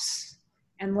loss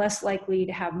and less likely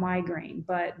to have migraine.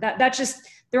 But that's just,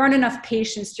 there aren't enough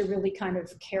patients to really kind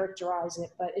of characterize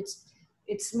it, but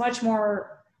it's much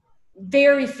more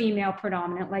very female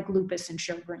predominant, like lupus and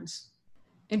Sjogren's.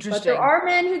 Interesting. But there are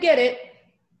men who get it.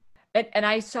 And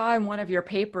I saw in one of your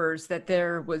papers that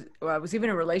there was even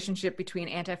a relationship between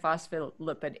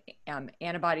antiphospholipid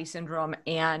antibody syndrome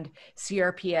and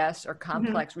CRPS, or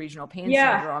complex regional pain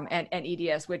syndrome, and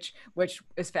EDS, which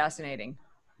is fascinating.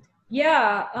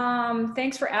 Yeah,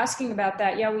 thanks for asking about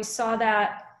that. Yeah, we saw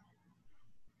that.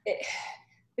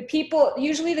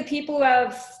 Usually the people who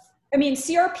have,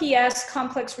 CRPS,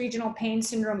 complex regional pain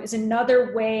syndrome, is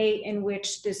another way in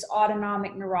which this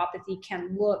autonomic neuropathy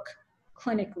can look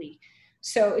clinically.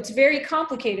 So it's very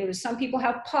complicated. Some people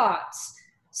have POTS.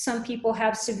 Some people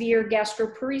have severe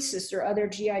gastroparesis or other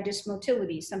GI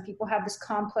dysmotility. Some people have this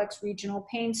complex regional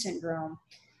pain syndrome.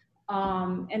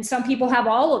 And some people have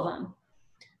all of them.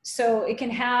 So it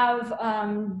can have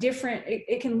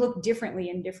it can look differently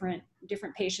in different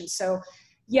patients. So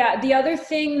yeah, the other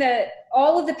thing that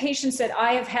all of the patients that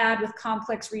I have had with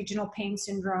complex regional pain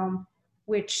syndrome,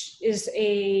 which is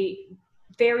a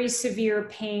very severe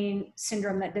pain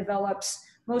syndrome that develops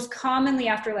most commonly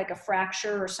after like a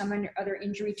fracture or some other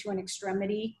injury to an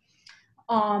extremity,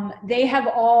 they have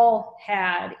all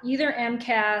had either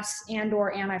MCAS and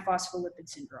or antiphospholipid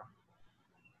syndrome.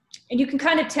 And you can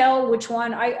kind of tell which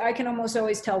one. I can almost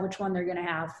always tell which one they're going to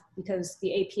have, because the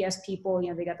APS people,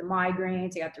 they got the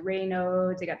migraines, they got the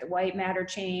Raynaud's, they got the white matter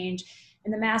change.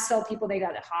 And the mast cell people, they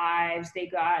got the hives, they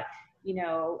got,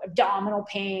 abdominal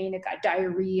pain, they got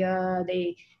diarrhea,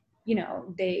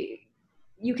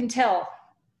 you can tell,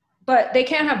 but they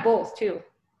can have both too.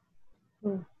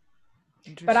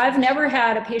 But I've never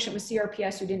had a patient with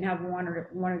CRPS who didn't have one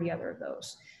or the other of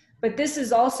those. But this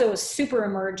is also a super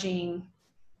emerging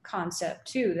concept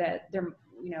too, that they're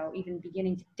even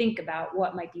beginning to think about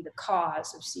what might be the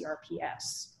cause of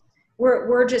CRPS.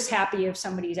 We're just happy if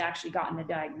somebody's actually gotten a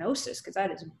diagnosis, because that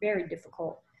is very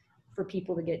difficult for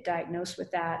people to get diagnosed with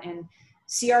that. And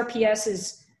CRPS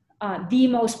is the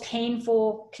most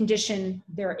painful condition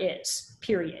there is,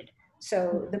 period.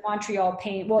 So the Montreal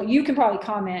pain, well, you can probably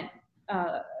comment,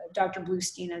 Dr.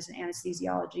 Bluestein, as an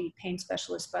anesthesiology pain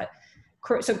specialist, but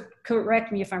so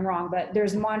correct me if I'm wrong, but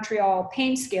there's a Montreal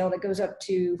pain scale that goes up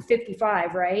to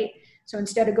 55, right? So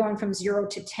instead of going from 0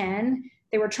 to 10,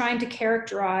 they were trying to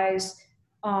characterize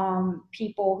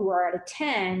people who are at a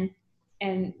 10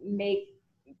 and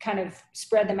kind of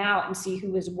spread them out and see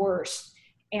who was worse.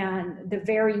 And the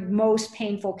very most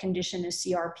painful condition is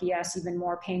CRPS, even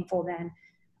more painful than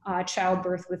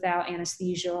childbirth without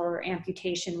anesthesia or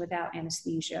amputation without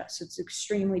anesthesia. So it's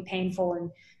extremely painful, and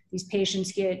these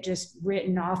patients get just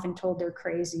written off and told they're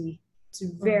crazy. It's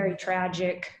very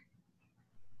tragic.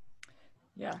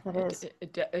 Yeah,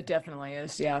 it definitely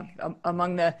is. Yeah,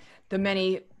 among the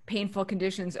many painful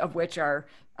conditions of which our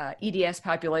EDS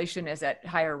population is at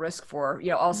higher risk for,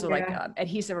 also like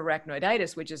adhesive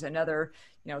arachnoiditis, which is another,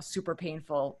 super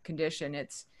painful condition.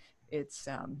 It's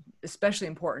especially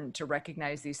important to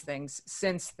recognize these things,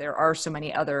 since there are so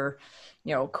many other,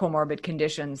 comorbid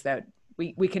conditions that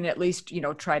we can at least,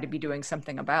 try to be doing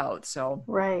something about. So,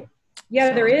 right. Yeah,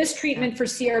 so, there is treatment for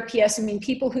CRPS.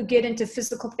 People who get into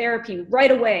physical therapy right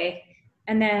away,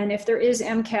 and then if there is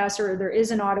MCAS or there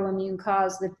is an autoimmune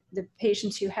cause, the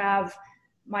patients who have,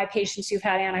 my patients who've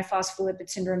had antiphospholipid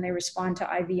syndrome, they respond to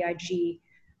IVIG.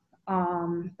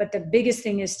 But the biggest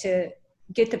thing is to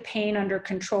get the pain under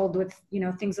control with,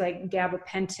 things like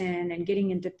gabapentin, and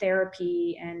getting into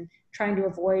therapy and trying to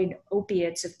avoid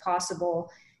opiates if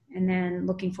possible, and then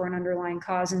looking for an underlying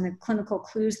cause. And the clinical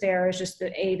clues there is just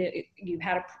that you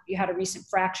had a recent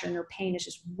fracture, and their pain is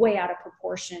just way out of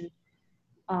proportion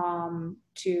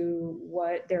to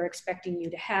what they're expecting you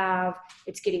to have.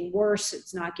 It's getting worse.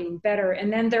 It's not getting better.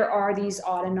 And then there are these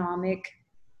autonomic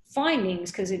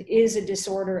findings, because it is a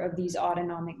disorder of these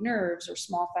autonomic nerves or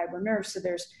small fiber nerves. So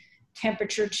there's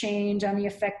temperature change on the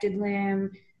affected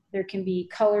limb. There can be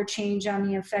color change on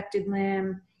the affected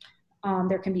limb.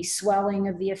 There can be swelling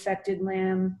of the affected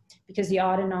limb, because the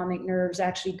autonomic nerves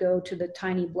actually go to the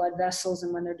tiny blood vessels,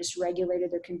 and when they're dysregulated,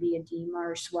 there can be edema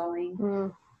or swelling.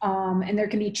 And there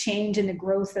can be change in the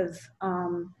growth of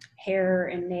hair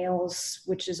and nails,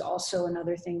 which is also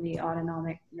another thing the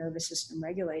autonomic nervous system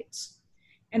regulates.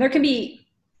 And there can be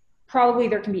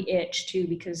itch too,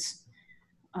 because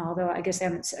although I guess I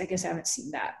haven't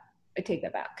seen that. I take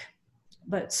that back.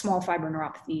 But small fiber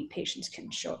neuropathy patients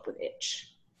can show up with itch.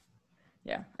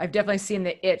 Yeah. I've definitely seen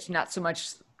the itch, not so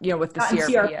much, with the Not in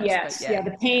CRPS. But yeah,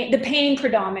 the pain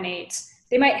predominates.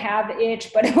 They might have the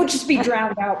itch, but it will just be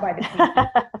drowned out by the pain.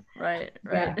 Right.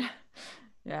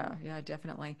 Yeah. Yeah,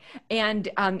 definitely. And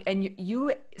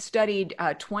you studied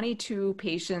 22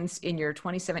 patients in your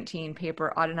 2017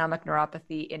 paper, Autonomic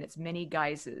Neuropathy in its Many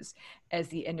Guises, as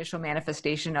the initial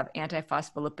manifestation of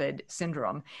antiphospholipid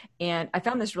syndrome. And I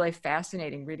found this really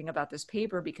fascinating reading about this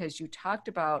paper, because you talked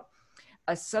about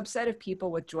a subset of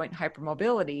people with joint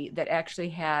hypermobility that actually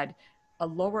had a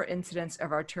lower incidence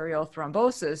of arterial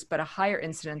thrombosis, but a higher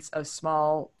incidence of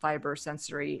small fiber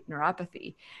sensory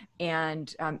neuropathy.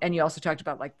 And you also talked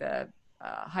about like the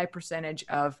high percentage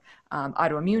of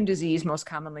autoimmune disease, most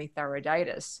commonly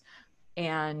thyroiditis.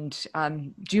 And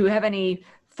do you have any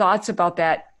thoughts about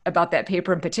that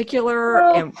paper in particular?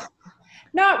 Well,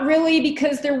 not really,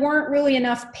 because there weren't really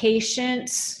enough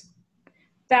patients.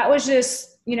 That was just,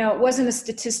 it wasn't a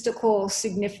statistically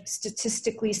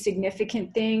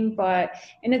significant thing,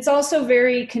 and it's also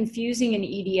very confusing in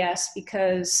EDS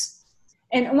because,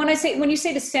 and when you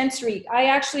say the sensory,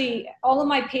 all of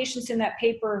my patients in that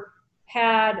paper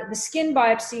had the skin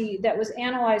biopsy that was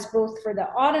analyzed both for the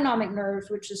autonomic nerves,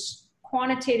 which is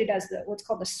quantitated as what's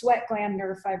called the sweat gland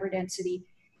nerve fiber density,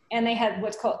 and they had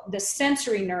what's called the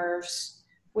sensory nerves,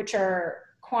 which are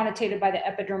quantitated by the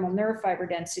epidermal nerve fiber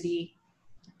density.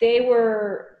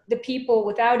 The people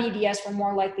without EDS were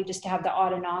more likely just to have the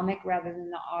autonomic rather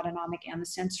than the autonomic and the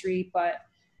sensory. But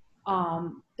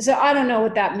so I don't know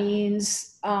what that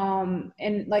means.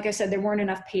 And like I said, there weren't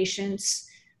enough patients.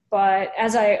 But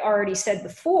as I already said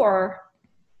before,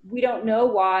 we don't know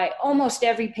why almost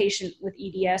every patient with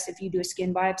EDS, if you do a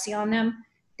skin biopsy on them,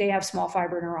 they have small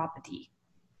fiber neuropathy.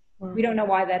 We don't know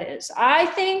why that is. I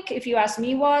think if you ask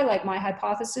me why, like my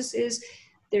hypothesis is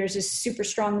there's a super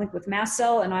strong link with mast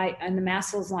cell, and the mast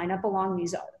cells line up along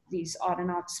these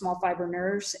autonomic small fiber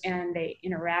nerves, and they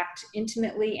interact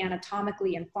intimately,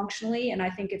 anatomically, and functionally. And I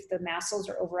think if the mast cells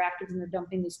are overactive and they're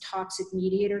dumping these toxic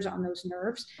mediators on those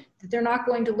nerves, that they're not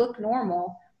going to look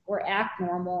normal or act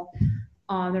normal.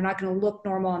 They're not going to look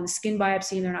normal on the skin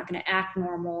biopsy, and they're not going to act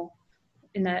normal.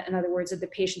 In other words, that the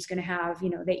patient's going to have,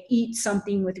 they eat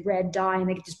something with red dye and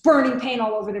they get this burning pain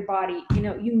all over their body.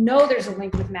 There's a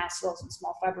link with mast cells and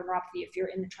small fiber neuropathy if you're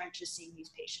in the trenches seeing these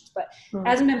patients. But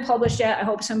hasn't been published yet. I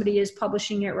hope somebody is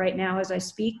publishing it right now as I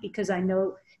speak, because I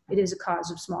know it is a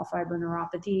cause of small fiber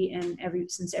neuropathy.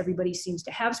 And since everybody seems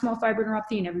to have small fiber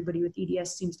neuropathy and everybody with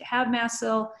EDS seems to have mast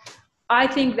cell, I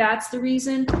think that's the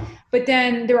reason. But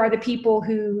then there are the people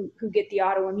who get the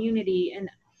autoimmunity, and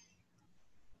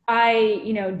I,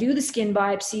 do the skin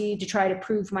biopsy to try to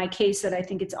prove my case that I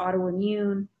think it's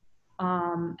autoimmune,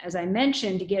 as I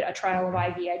mentioned, to get a trial of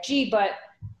IVIG, but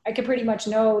I can pretty much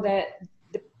know that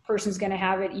the person's going to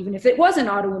have it even if it wasn't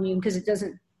autoimmune, because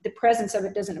the presence of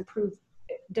it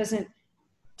doesn't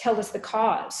tell us the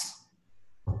cause.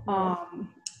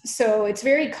 So it's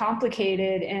very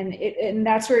complicated, and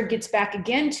that's where it gets back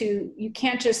again to, you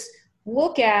can't just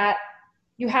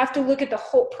you have to look at the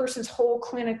whole person's whole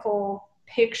clinical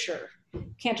picture.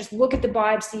 You can't just look at the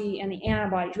biopsy and the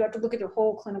antibodies. You have to look at their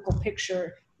whole clinical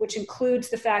picture, which includes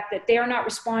the fact that they are not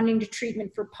responding to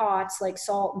treatment for POTS, like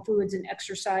salt and fluids and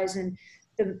exercise and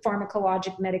the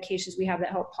pharmacologic medications we have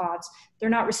that help POTS. They're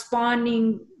not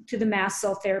responding to the mast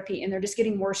cell therapy, and they're just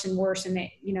getting worse and worse. And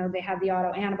they have the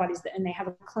autoantibodies, and they have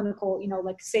a clinical,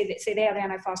 like say they have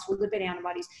antiphospholipid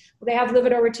antibodies. Well, they have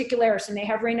livedo-reticularis, and they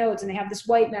have Raynaud's, and they have this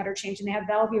white matter change, and they have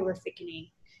valvular thickening.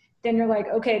 Then you're like,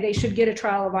 okay, they should get a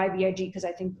trial of IVIG because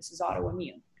I think this is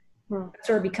autoimmune. It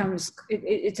sort of becomes,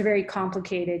 it's very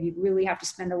complicated. You really have to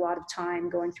spend a lot of time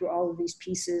going through all of these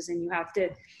pieces, and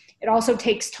it also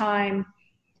takes time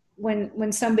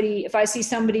if I see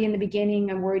somebody in the beginning,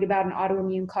 I'm worried about an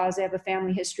autoimmune cause, they have a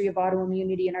family history of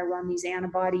autoimmunity, and I run these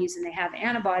antibodies and they have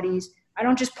antibodies, I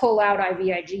don't just pull out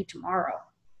IVIG tomorrow.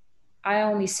 I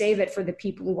only save it for the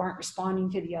people who aren't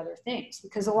responding to the other things,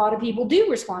 because a lot of people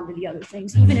do respond to the other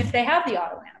things, even if they have the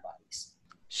autoantibodies.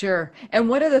 Sure. And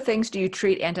what other things do you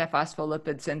treat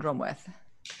antiphospholipid syndrome with?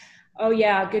 Oh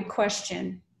yeah, good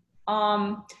question.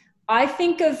 I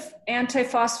think of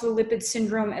antiphospholipid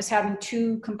syndrome as having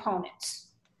two components.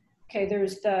 Okay,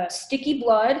 there's the sticky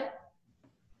blood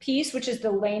piece, which is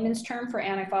the layman's term for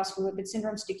antiphospholipid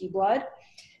syndrome, sticky blood.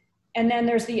 And then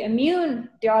there's the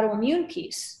autoimmune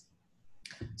piece.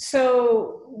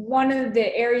 So one of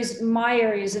my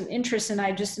areas of interest, and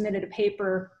I just submitted a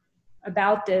paper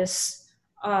about this,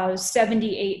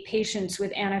 78 patients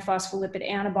with antiphospholipid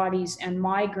antibodies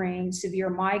and severe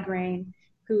migraine,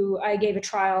 who I gave a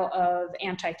trial of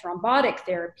antithrombotic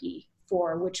therapy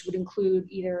for, which would include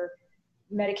either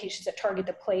medications that target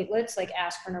the platelets, like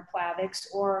aspirin or Plavix,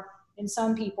 or in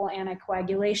some people,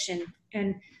 anticoagulation.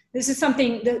 And this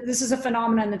is a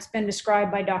phenomenon that's been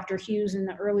described by Dr. Hughes in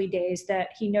the early days, that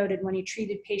he noted when he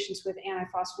treated patients with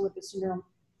antiphospholipid syndrome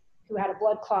who had a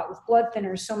blood clot with blood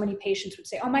thinners. So many patients would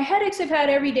say, oh, my headaches I've had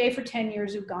every day for 10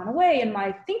 years have gone away, and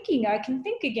my thinking, I can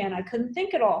think again. I couldn't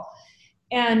think at all.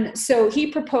 And so he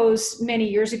proposed many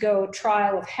years ago a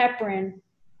trial of heparin,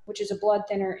 which is a blood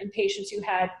thinner, in patients who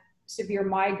had severe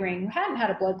migraine, who hadn't had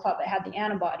a blood clot but had the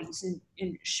antibodies,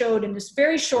 and showed in this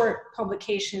very short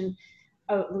publication,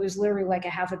 it was literally like a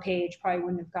half a page, probably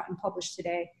wouldn't have gotten published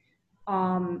today,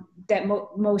 that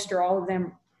most or all of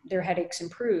them, their headaches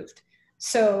improved.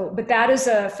 So, but that is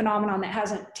a phenomenon that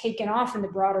hasn't taken off in the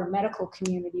broader medical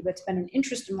community, but it's been an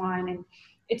interest of mine. And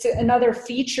it's another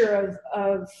feature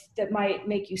of that might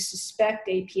make you suspect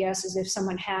APS, is if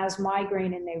someone has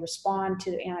migraine and they respond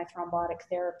to antithrombotic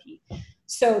therapy.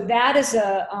 So that is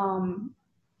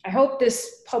I hope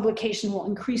this publication will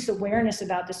increase awareness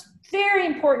about this very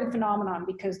important phenomenon,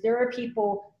 because there are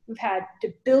people who've had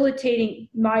debilitating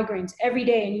migraines every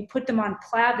day, and you put them on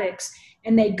Plavix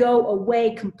and they go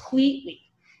away completely.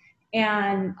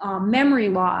 And memory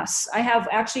loss. I have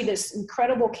actually this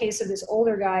incredible case of this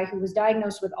older guy who was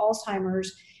diagnosed with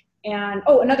Alzheimer's. And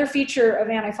another feature of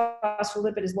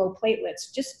antiphospholipid is low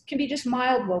platelets. Can be just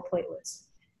mild low platelets,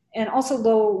 and also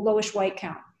lowish white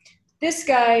count. This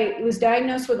guy was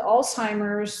diagnosed with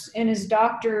Alzheimer's, and his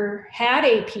doctor had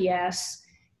APS,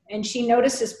 and she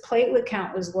noticed his platelet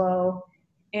count was low.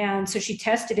 And so she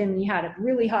tested him, and he had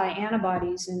really high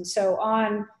antibodies. And so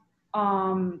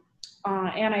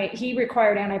he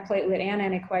required antiplatelet and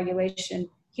anticoagulation.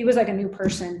 He was like a new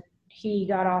person. He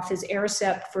got off his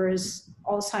Aricept for his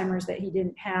Alzheimer's that he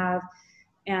didn't have,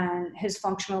 and his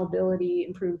functional ability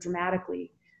improved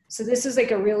dramatically. So this is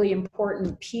like a really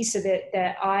important piece of it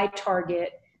that I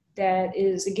target, that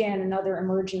is, again, another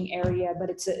emerging area, but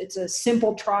it's a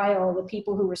simple trial. The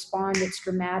people who respond, it's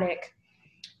dramatic.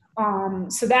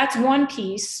 So that's one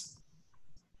piece.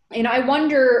 And I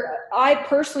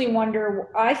personally wonder,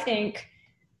 I think,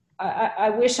 I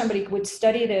wish somebody would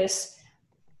study this.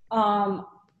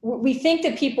 We think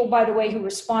that people, by the way, who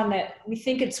respond, that we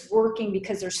think it's working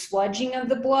because there's sludging of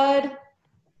the blood.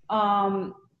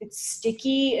 It's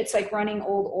sticky. It's like running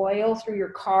old oil through your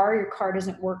car. Your car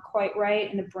doesn't work quite right,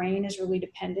 and the brain is really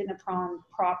dependent upon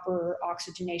proper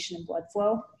oxygenation and blood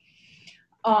flow.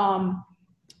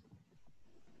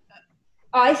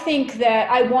 I think that,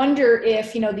 I wonder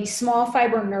if, these small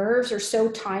fiber nerves are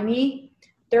so tiny,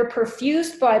 they're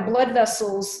perfused by blood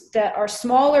vessels that are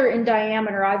smaller in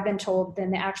diameter, I've been told,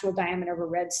 than the actual diameter of a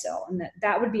red cell. And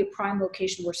that would be a prime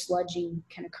location where sludging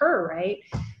can occur, right?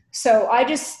 So I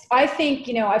think,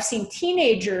 I've seen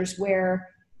teenagers where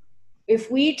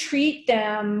if we treat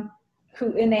them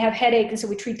and they have headache, and so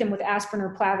we treat them with aspirin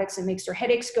or Plavix, it makes their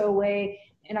headaches go away.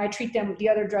 And I treat them with the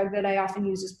other drug that I often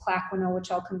use is Plaquenil,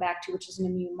 which I'll come back to, which is an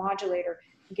immune modulator.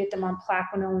 You get them on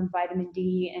Plaquenil and vitamin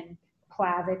D and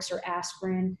Plavix or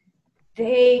aspirin.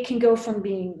 They can go from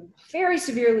being very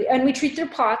severely, and we treat their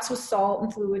POTS with salt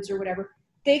and fluids or whatever.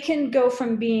 They can go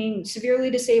from being severely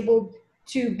disabled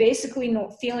to basically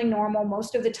feeling normal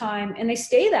most of the time, and they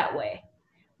stay that way.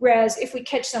 Whereas if we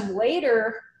catch them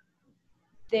later,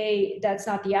 that's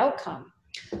not the outcome.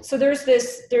 So there's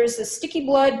the sticky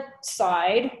blood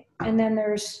side, and then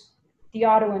there's the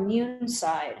autoimmune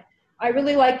side. I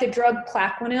really like the drug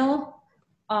Plaquenil,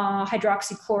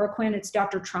 hydroxychloroquine. It's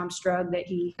Dr. Trump's drug that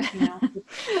he,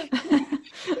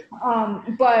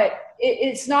 but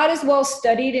it's not as well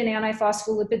studied in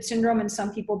antiphospholipid syndrome, and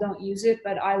some people don't use it,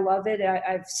 but I love it.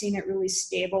 I've seen it really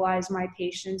stabilize my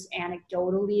patients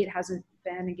anecdotally. It hasn't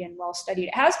been, again, well studied.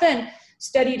 It has been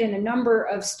studied in a number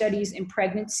of studies in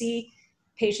pregnancy.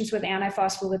 Patients with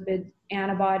antiphospholipid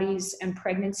antibodies and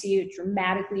pregnancy, it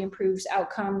dramatically improves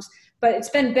outcomes. But it's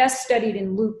been best studied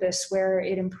in lupus, where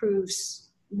it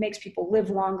makes people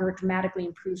live longer, dramatically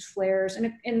improves flares.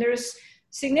 And there's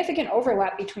significant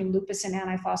overlap between lupus and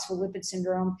antiphospholipid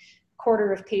syndrome. A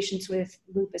quarter of patients with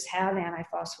lupus have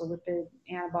antiphospholipid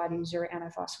antibodies or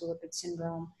antiphospholipid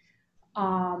syndrome.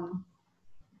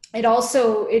 It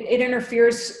also, it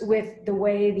interferes with the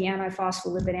way the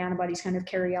antiphospholipid antibodies kind of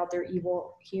carry out their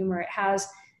evil humor.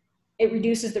 It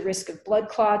reduces the risk of blood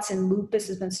clots, and lupus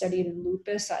has been studied in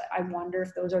lupus. I wonder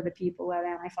if those are the people who have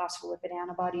antiphospholipid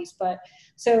antibodies. But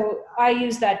so I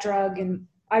use that drug, and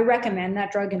I recommend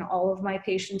that drug in all of my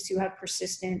patients who have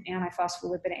persistent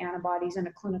antiphospholipid antibodies and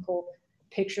a clinical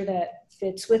picture that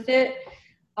fits with it.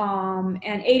 And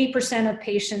 80% of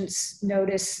patients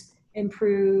notice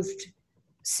improved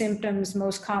symptoms,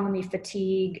 most commonly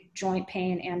fatigue, joint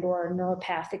pain, and or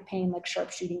neuropathic pain like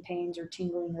sharp shooting pains or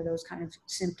tingling or those kind of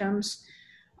symptoms.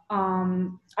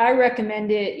 I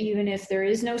recommend it even if there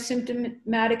is no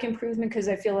symptomatic improvement, because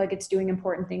I feel like it's doing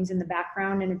important things in the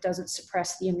background and it doesn't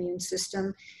suppress the immune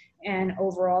system. And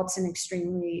overall, it's an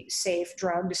extremely safe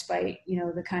drug, despite,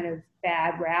 the kind of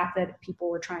bad rap that people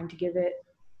were trying to give it,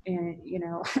 and,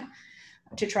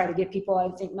 to try to get people, I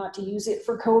think, not to use it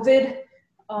for COVID.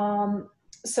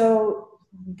 So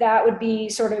that would be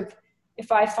sort of,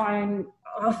 if I find,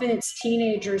 often it's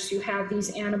teenagers who have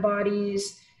these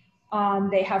antibodies.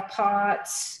 They have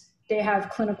POTS, they have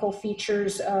clinical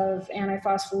features of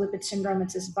antiphospholipid syndrome.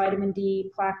 It's this vitamin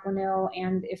D, Plaquenil,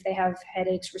 and if they have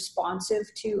headaches responsive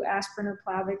to aspirin or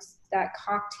Plavix, that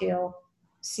cocktail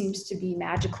seems to be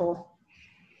magical.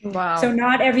 Wow. So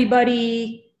not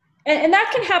everybody, and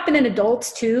that can happen in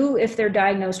adults too if they're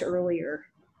diagnosed earlier.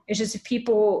 It's just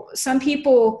some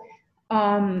people,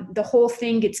 the whole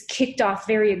thing gets kicked off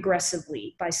very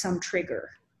aggressively by some trigger.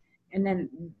 And then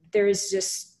there's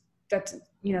just, they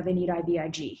need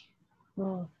IVIG.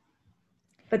 Oh.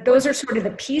 But those are sort of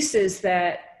the pieces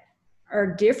that are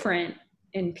different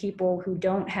in people who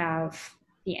don't have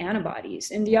the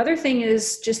antibodies. And the other thing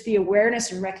is just the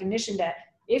awareness and recognition that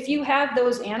if you have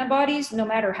those antibodies, no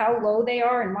matter how low they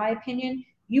are, in my opinion,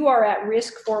 you are at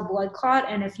risk for a blood clot.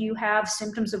 And if you have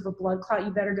symptoms of a blood clot,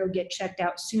 you better go get checked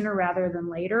out sooner rather than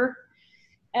later.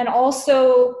 And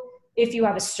also, if you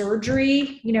have a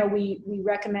surgery, we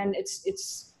recommend,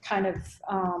 it's kind of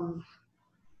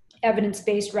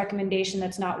evidence-based recommendation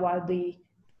that's not widely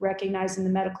recognized in the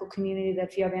medical community, that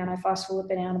if you have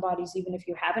antiphospholipid antibodies, even if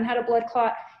you haven't had a blood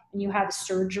clot and you have a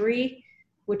surgery,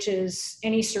 which is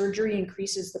any surgery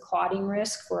increases the clotting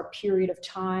risk for a period of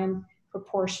time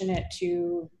proportionate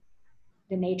to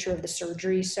the nature of the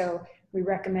surgery. So we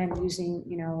recommend using,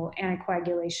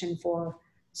 anticoagulation for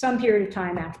some period of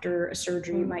time after a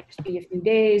surgery. It might just be a few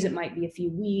days, it might be a few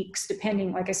weeks,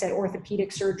 depending. Like I said,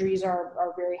 orthopedic surgeries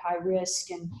are very high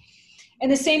risk.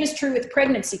 And the same is true with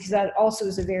pregnancy, because that also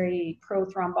is a very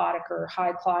prothrombotic or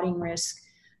high clotting risk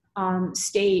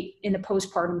state in the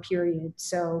postpartum period.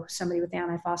 So somebody with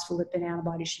antiphospholipid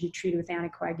antibodies should be treated with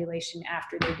anticoagulation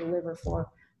after they deliver for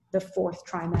the 4th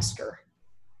trimester.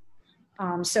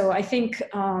 So I think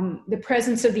the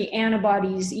presence of the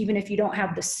antibodies, even if you don't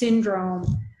have the syndrome,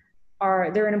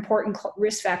 they're an important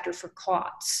risk factor for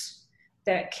clots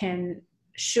that can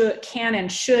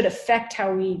and should affect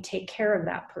how we take care of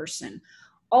that person.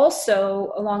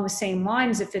 Also, along the same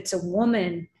lines, if it's a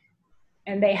woman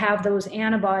and they have those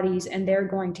antibodies and they're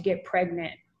going to get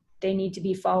pregnant, they need to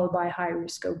be followed by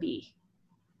high-risk OB.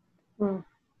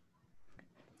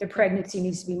 The pregnancy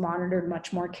needs to be monitored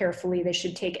much more carefully. They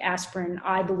should take aspirin.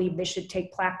 I believe they should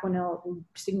take Plaquenil. It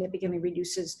significantly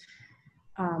reduces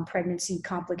pregnancy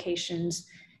complications.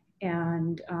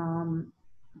 And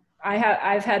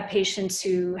I've had patients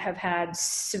who have had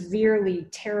severely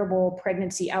terrible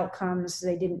pregnancy outcomes.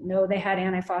 They didn't know they had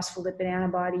antiphospholipid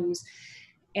antibodies.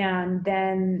 And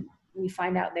then we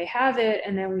find out they have it,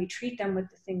 and then we treat them with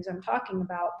the things I'm talking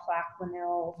about,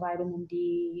 Plaquenil, vitamin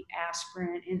D,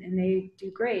 aspirin, and they do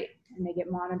great. And they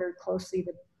get monitored closely.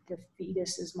 The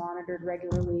fetus is monitored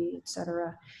regularly, et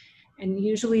cetera. And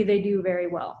usually they do very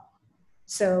well.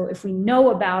 So if we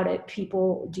know about it,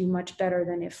 people do much better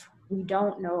than if we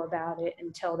don't know about it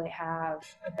until they have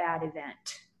a bad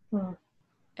event.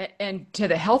 And to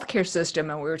the healthcare system,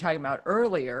 and we were talking about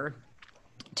earlier,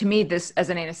 to me, this, as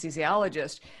an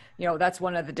anesthesiologist, that's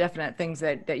one of the definite things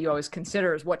that you always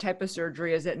consider is what type of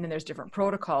surgery is it? And then there's different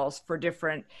protocols for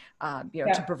different,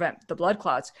 to prevent the blood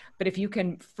clots. But if you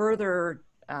can further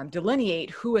delineate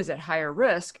who is at higher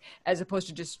risk, as opposed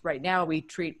to just right now, we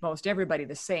treat most everybody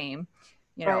the same,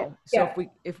 Right. So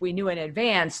if we knew in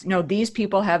advance, these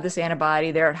people have this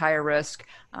antibody, they're at higher risk.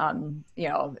 I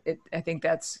think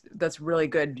that's really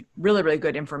good, really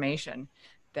good information.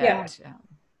 And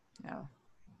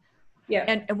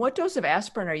what dose of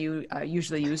aspirin are you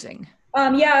usually using?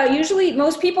 Usually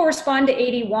most people respond to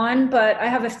 81, but I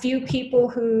have a few people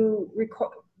who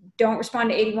don't respond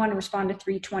to 81 and respond to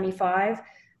 325.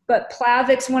 But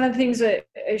Plavix, one of the things that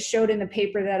I showed in the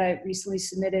paper that I recently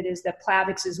submitted is that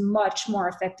Plavix is much more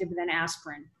effective than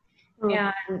aspirin.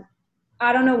 And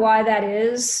I don't know why that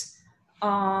is.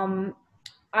 I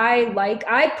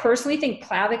personally think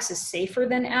Plavix is safer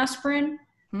than aspirin.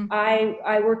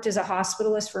 I worked as a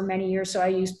hospitalist for many years, so I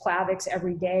use Plavix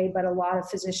every day, but a lot of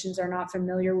physicians are not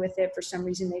familiar with it. For some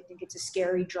reason, they think it's a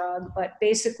scary drug. But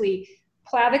basically,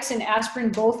 Plavix and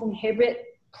aspirin both inhibit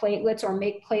platelets or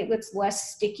make platelets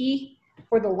less sticky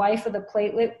for the life of the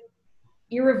platelet.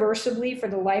 irreversibly for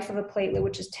the life of a platelet,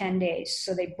 which is 10 days.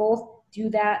 So they both do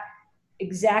that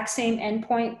exact same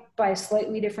endpoint by a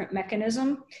slightly different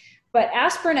mechanism. But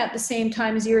aspirin at the same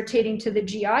time is irritating to the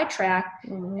GI tract.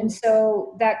 And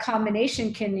so that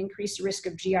combination can increase the risk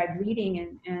of GI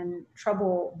bleeding and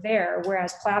trouble there,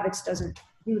 whereas Plavix doesn't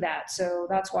do that. So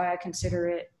that's why I consider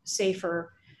it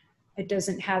safer. It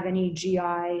doesn't have any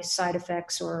GI side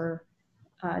effects, or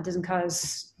it doesn't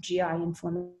cause GI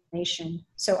inflammation.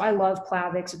 So I love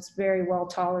Plavix. It's very well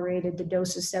tolerated. The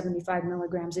dose is 75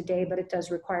 milligrams a day, but it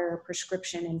does require a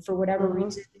prescription. And for whatever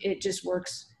reason, it just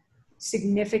works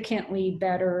significantly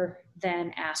better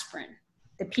than aspirin.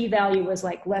 The p-value was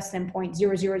like less than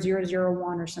 0.00001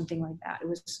 or something like that. It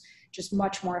was just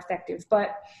much more effective.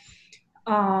 But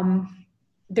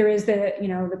there is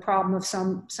the problem of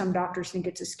some doctors think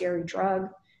it's a scary drug,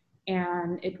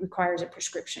 and it requires a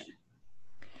prescription.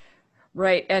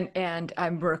 Right. And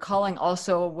I'm recalling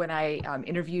also when I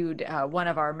interviewed one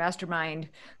of our mastermind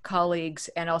colleagues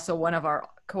and also one of our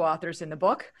co-authors in the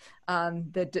book,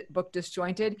 the book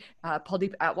Disjointed,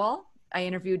 Paldeep Atwal. I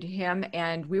interviewed him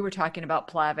and we were talking about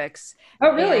Plavix.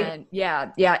 Oh, really? And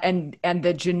yeah. And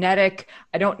the genetic,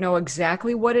 I don't know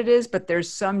exactly what it is, but there's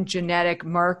some genetic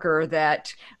marker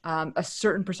that a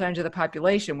certain percentage of the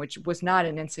population, which was not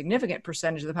an insignificant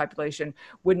percentage of the population,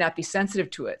 would not be sensitive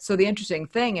to it. So the interesting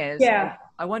thing is,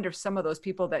 I wonder if some of those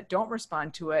people that don't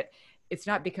respond to it, it's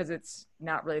not because it's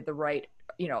not really the right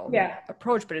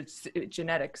approach, but it's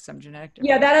genetic, some genetic difference.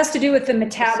 Yeah, that has to do with the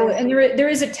metabolism. And there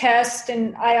is a test,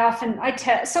 and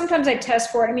sometimes I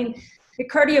test for it. I mean,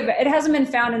 it hasn't been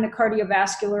found in the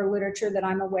cardiovascular literature that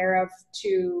I'm aware of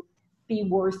to be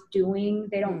worth doing.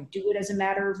 They don't do it as a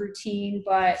matter of routine,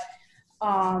 but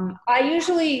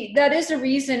that is a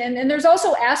reason. And there's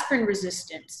also aspirin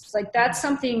resistance. Like that's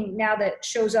something now that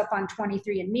shows up on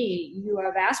 23andMe, you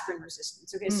have aspirin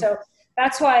resistance. Okay. So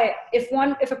that's why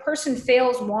if a person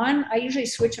fails one, I usually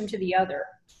switch them to the other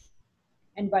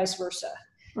and vice versa,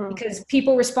 because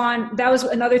people respond. That was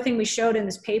another thing we showed in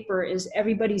this paper is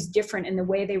everybody's different in the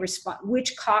way they respond.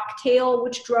 Which cocktail,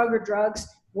 which drug or drugs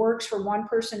works for one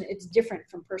person, it's different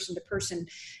from person to person.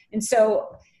 And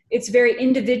so it's very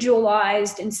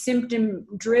individualized and symptom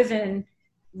driven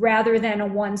rather than a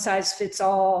one size fits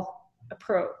all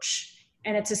approach.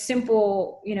 And it's a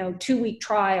simple, 2-week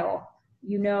trial.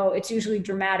 It's usually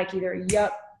dramatic. Either,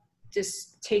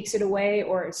 just takes it away,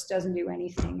 or it doesn't do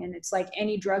anything. And it's like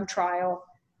any drug trial,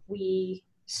 we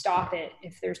stop it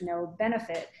if there's no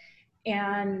benefit.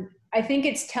 And I think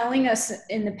it's telling us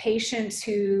in the patients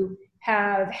who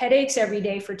have headaches every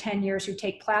day for 10 years, who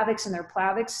take Plavix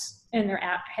and their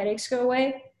headaches go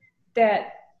away,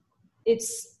 that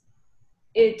it's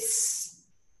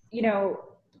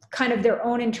kind of their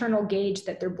own internal gauge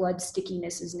that their blood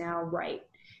stickiness is now right.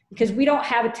 Because we don't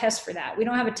have a test for that. We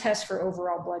don't have a test for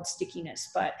overall blood stickiness,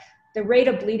 but the rate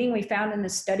of bleeding we found in the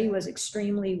study was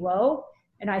extremely low.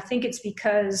 And I think it's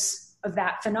because of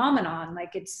that phenomenon.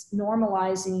 Like it's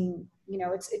normalizing,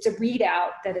 it's a readout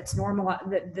that it's normal,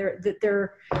 that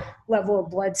their level of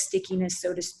blood stickiness,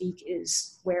 so to speak,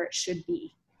 is where it should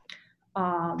be.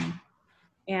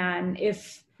 And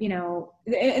if,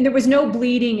 and there was no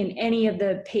bleeding in any of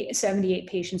the 78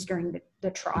 patients during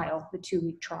the trial, the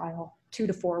 2-week trial. 2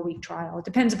 to 4 week trial. It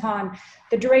depends upon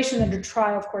the duration of the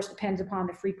trial, of course, depends upon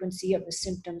the frequency of the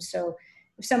symptoms. So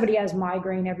if somebody has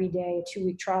migraine every day, a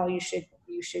 2-week trial, you should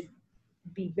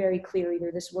be very clear,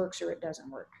 either this works or it doesn't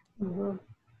work.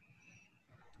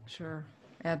 Sure.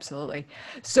 Absolutely.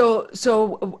 So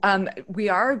we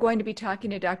are going to be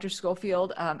talking to Dr.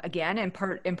 Schofield again in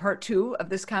part 2 of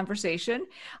this conversation,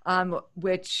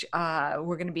 which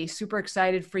we're going to be super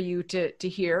excited for you to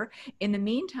hear. In the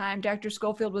meantime, Dr.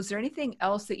 Schofield, was there anything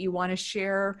else that you want to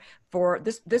share for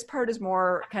this part is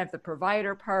more kind of the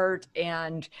provider part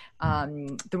and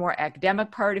the more academic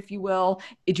part, if you will.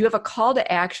 Did you have a call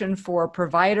to action for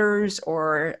providers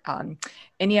or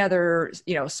any other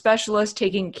specialists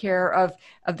taking care of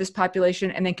this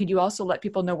population? And then could you also let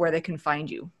people know where they can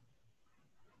find you?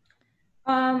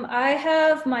 I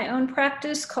have my own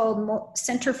practice called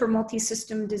Center for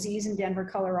Multisystem Disease in Denver,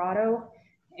 Colorado,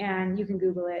 and you can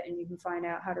Google it and you can find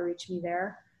out how to reach me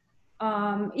there.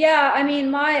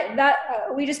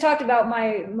 We just talked about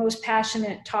my most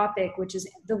passionate topic, which is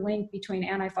the link between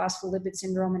antiphospholipid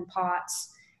syndrome and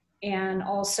POTS, and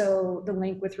also the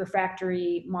link with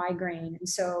refractory migraine. And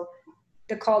so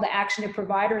the call to action to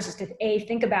providers is to A,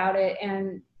 think about it,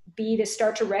 and B, to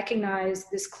start to recognize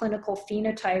this clinical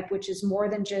phenotype, which is more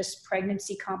than just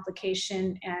pregnancy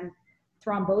complication and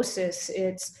thrombosis.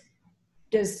 It's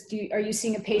Are you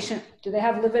seeing a patient, do they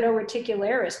have livedo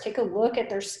reticularis? Take a look at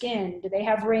their skin. Do they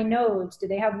have Raynaud's? Do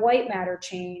they have white matter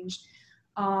change?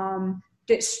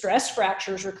 The stress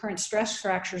fractures, recurrent stress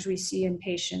fractures we see in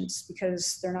patients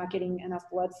because they're not getting enough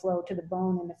blood flow to the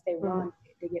bone, and if they run,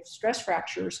 they get stress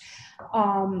fractures.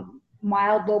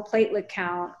 Mild low platelet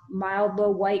count, mild low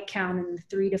white count in the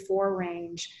 3 to 4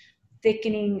 range,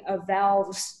 thickening of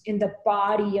valves in the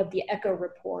body of the echo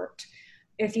report.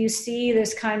 If you see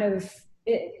this kind of,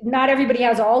 not everybody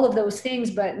has all of those things,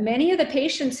 but many of the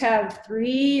patients have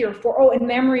 3 or 4. Oh, and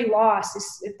memory loss,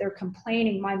 if they're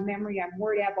complaining, my memory, I'm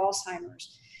worried I have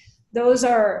Alzheimer's. That's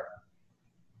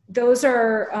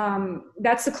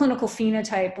the clinical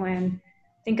phenotype when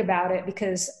think about it,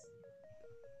 because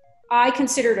I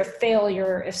consider it a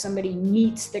failure if somebody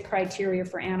meets the criteria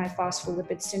for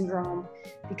antiphospholipid syndrome,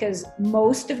 because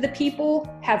most of the people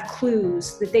have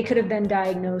clues that they could have been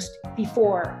diagnosed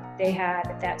before they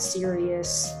had that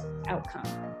serious outcome.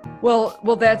 Well,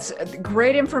 that's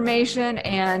great information,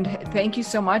 and thank you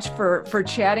so much for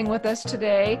chatting with us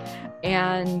today.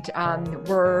 And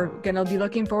we're going to be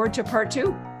looking forward to part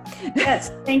 2.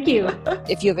 Yes, thank you.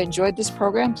 If you have enjoyed this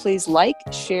program, please like,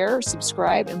 share,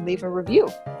 subscribe, and leave a review.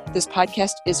 This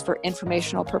podcast is for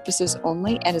informational purposes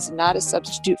only and is not a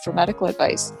substitute for medical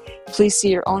advice. Please see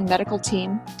your own medical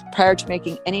team prior to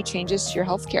making any changes to your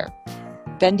healthcare.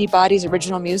 Bendy Body's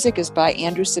original music is by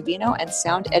Andrew Savino and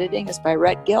sound editing is by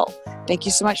Rhett Gill. Thank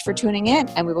you so much for tuning in,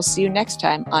 and we will see you next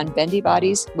time on Bendy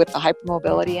Bodies with the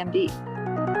Hypermobility MD.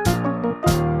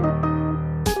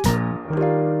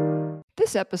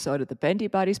 This episode of the Bendy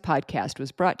Bodies podcast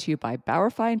was brought to you by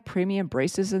Bauerfeind Premium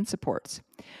Braces and Supports,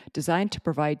 designed to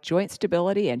provide joint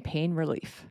stability and pain relief.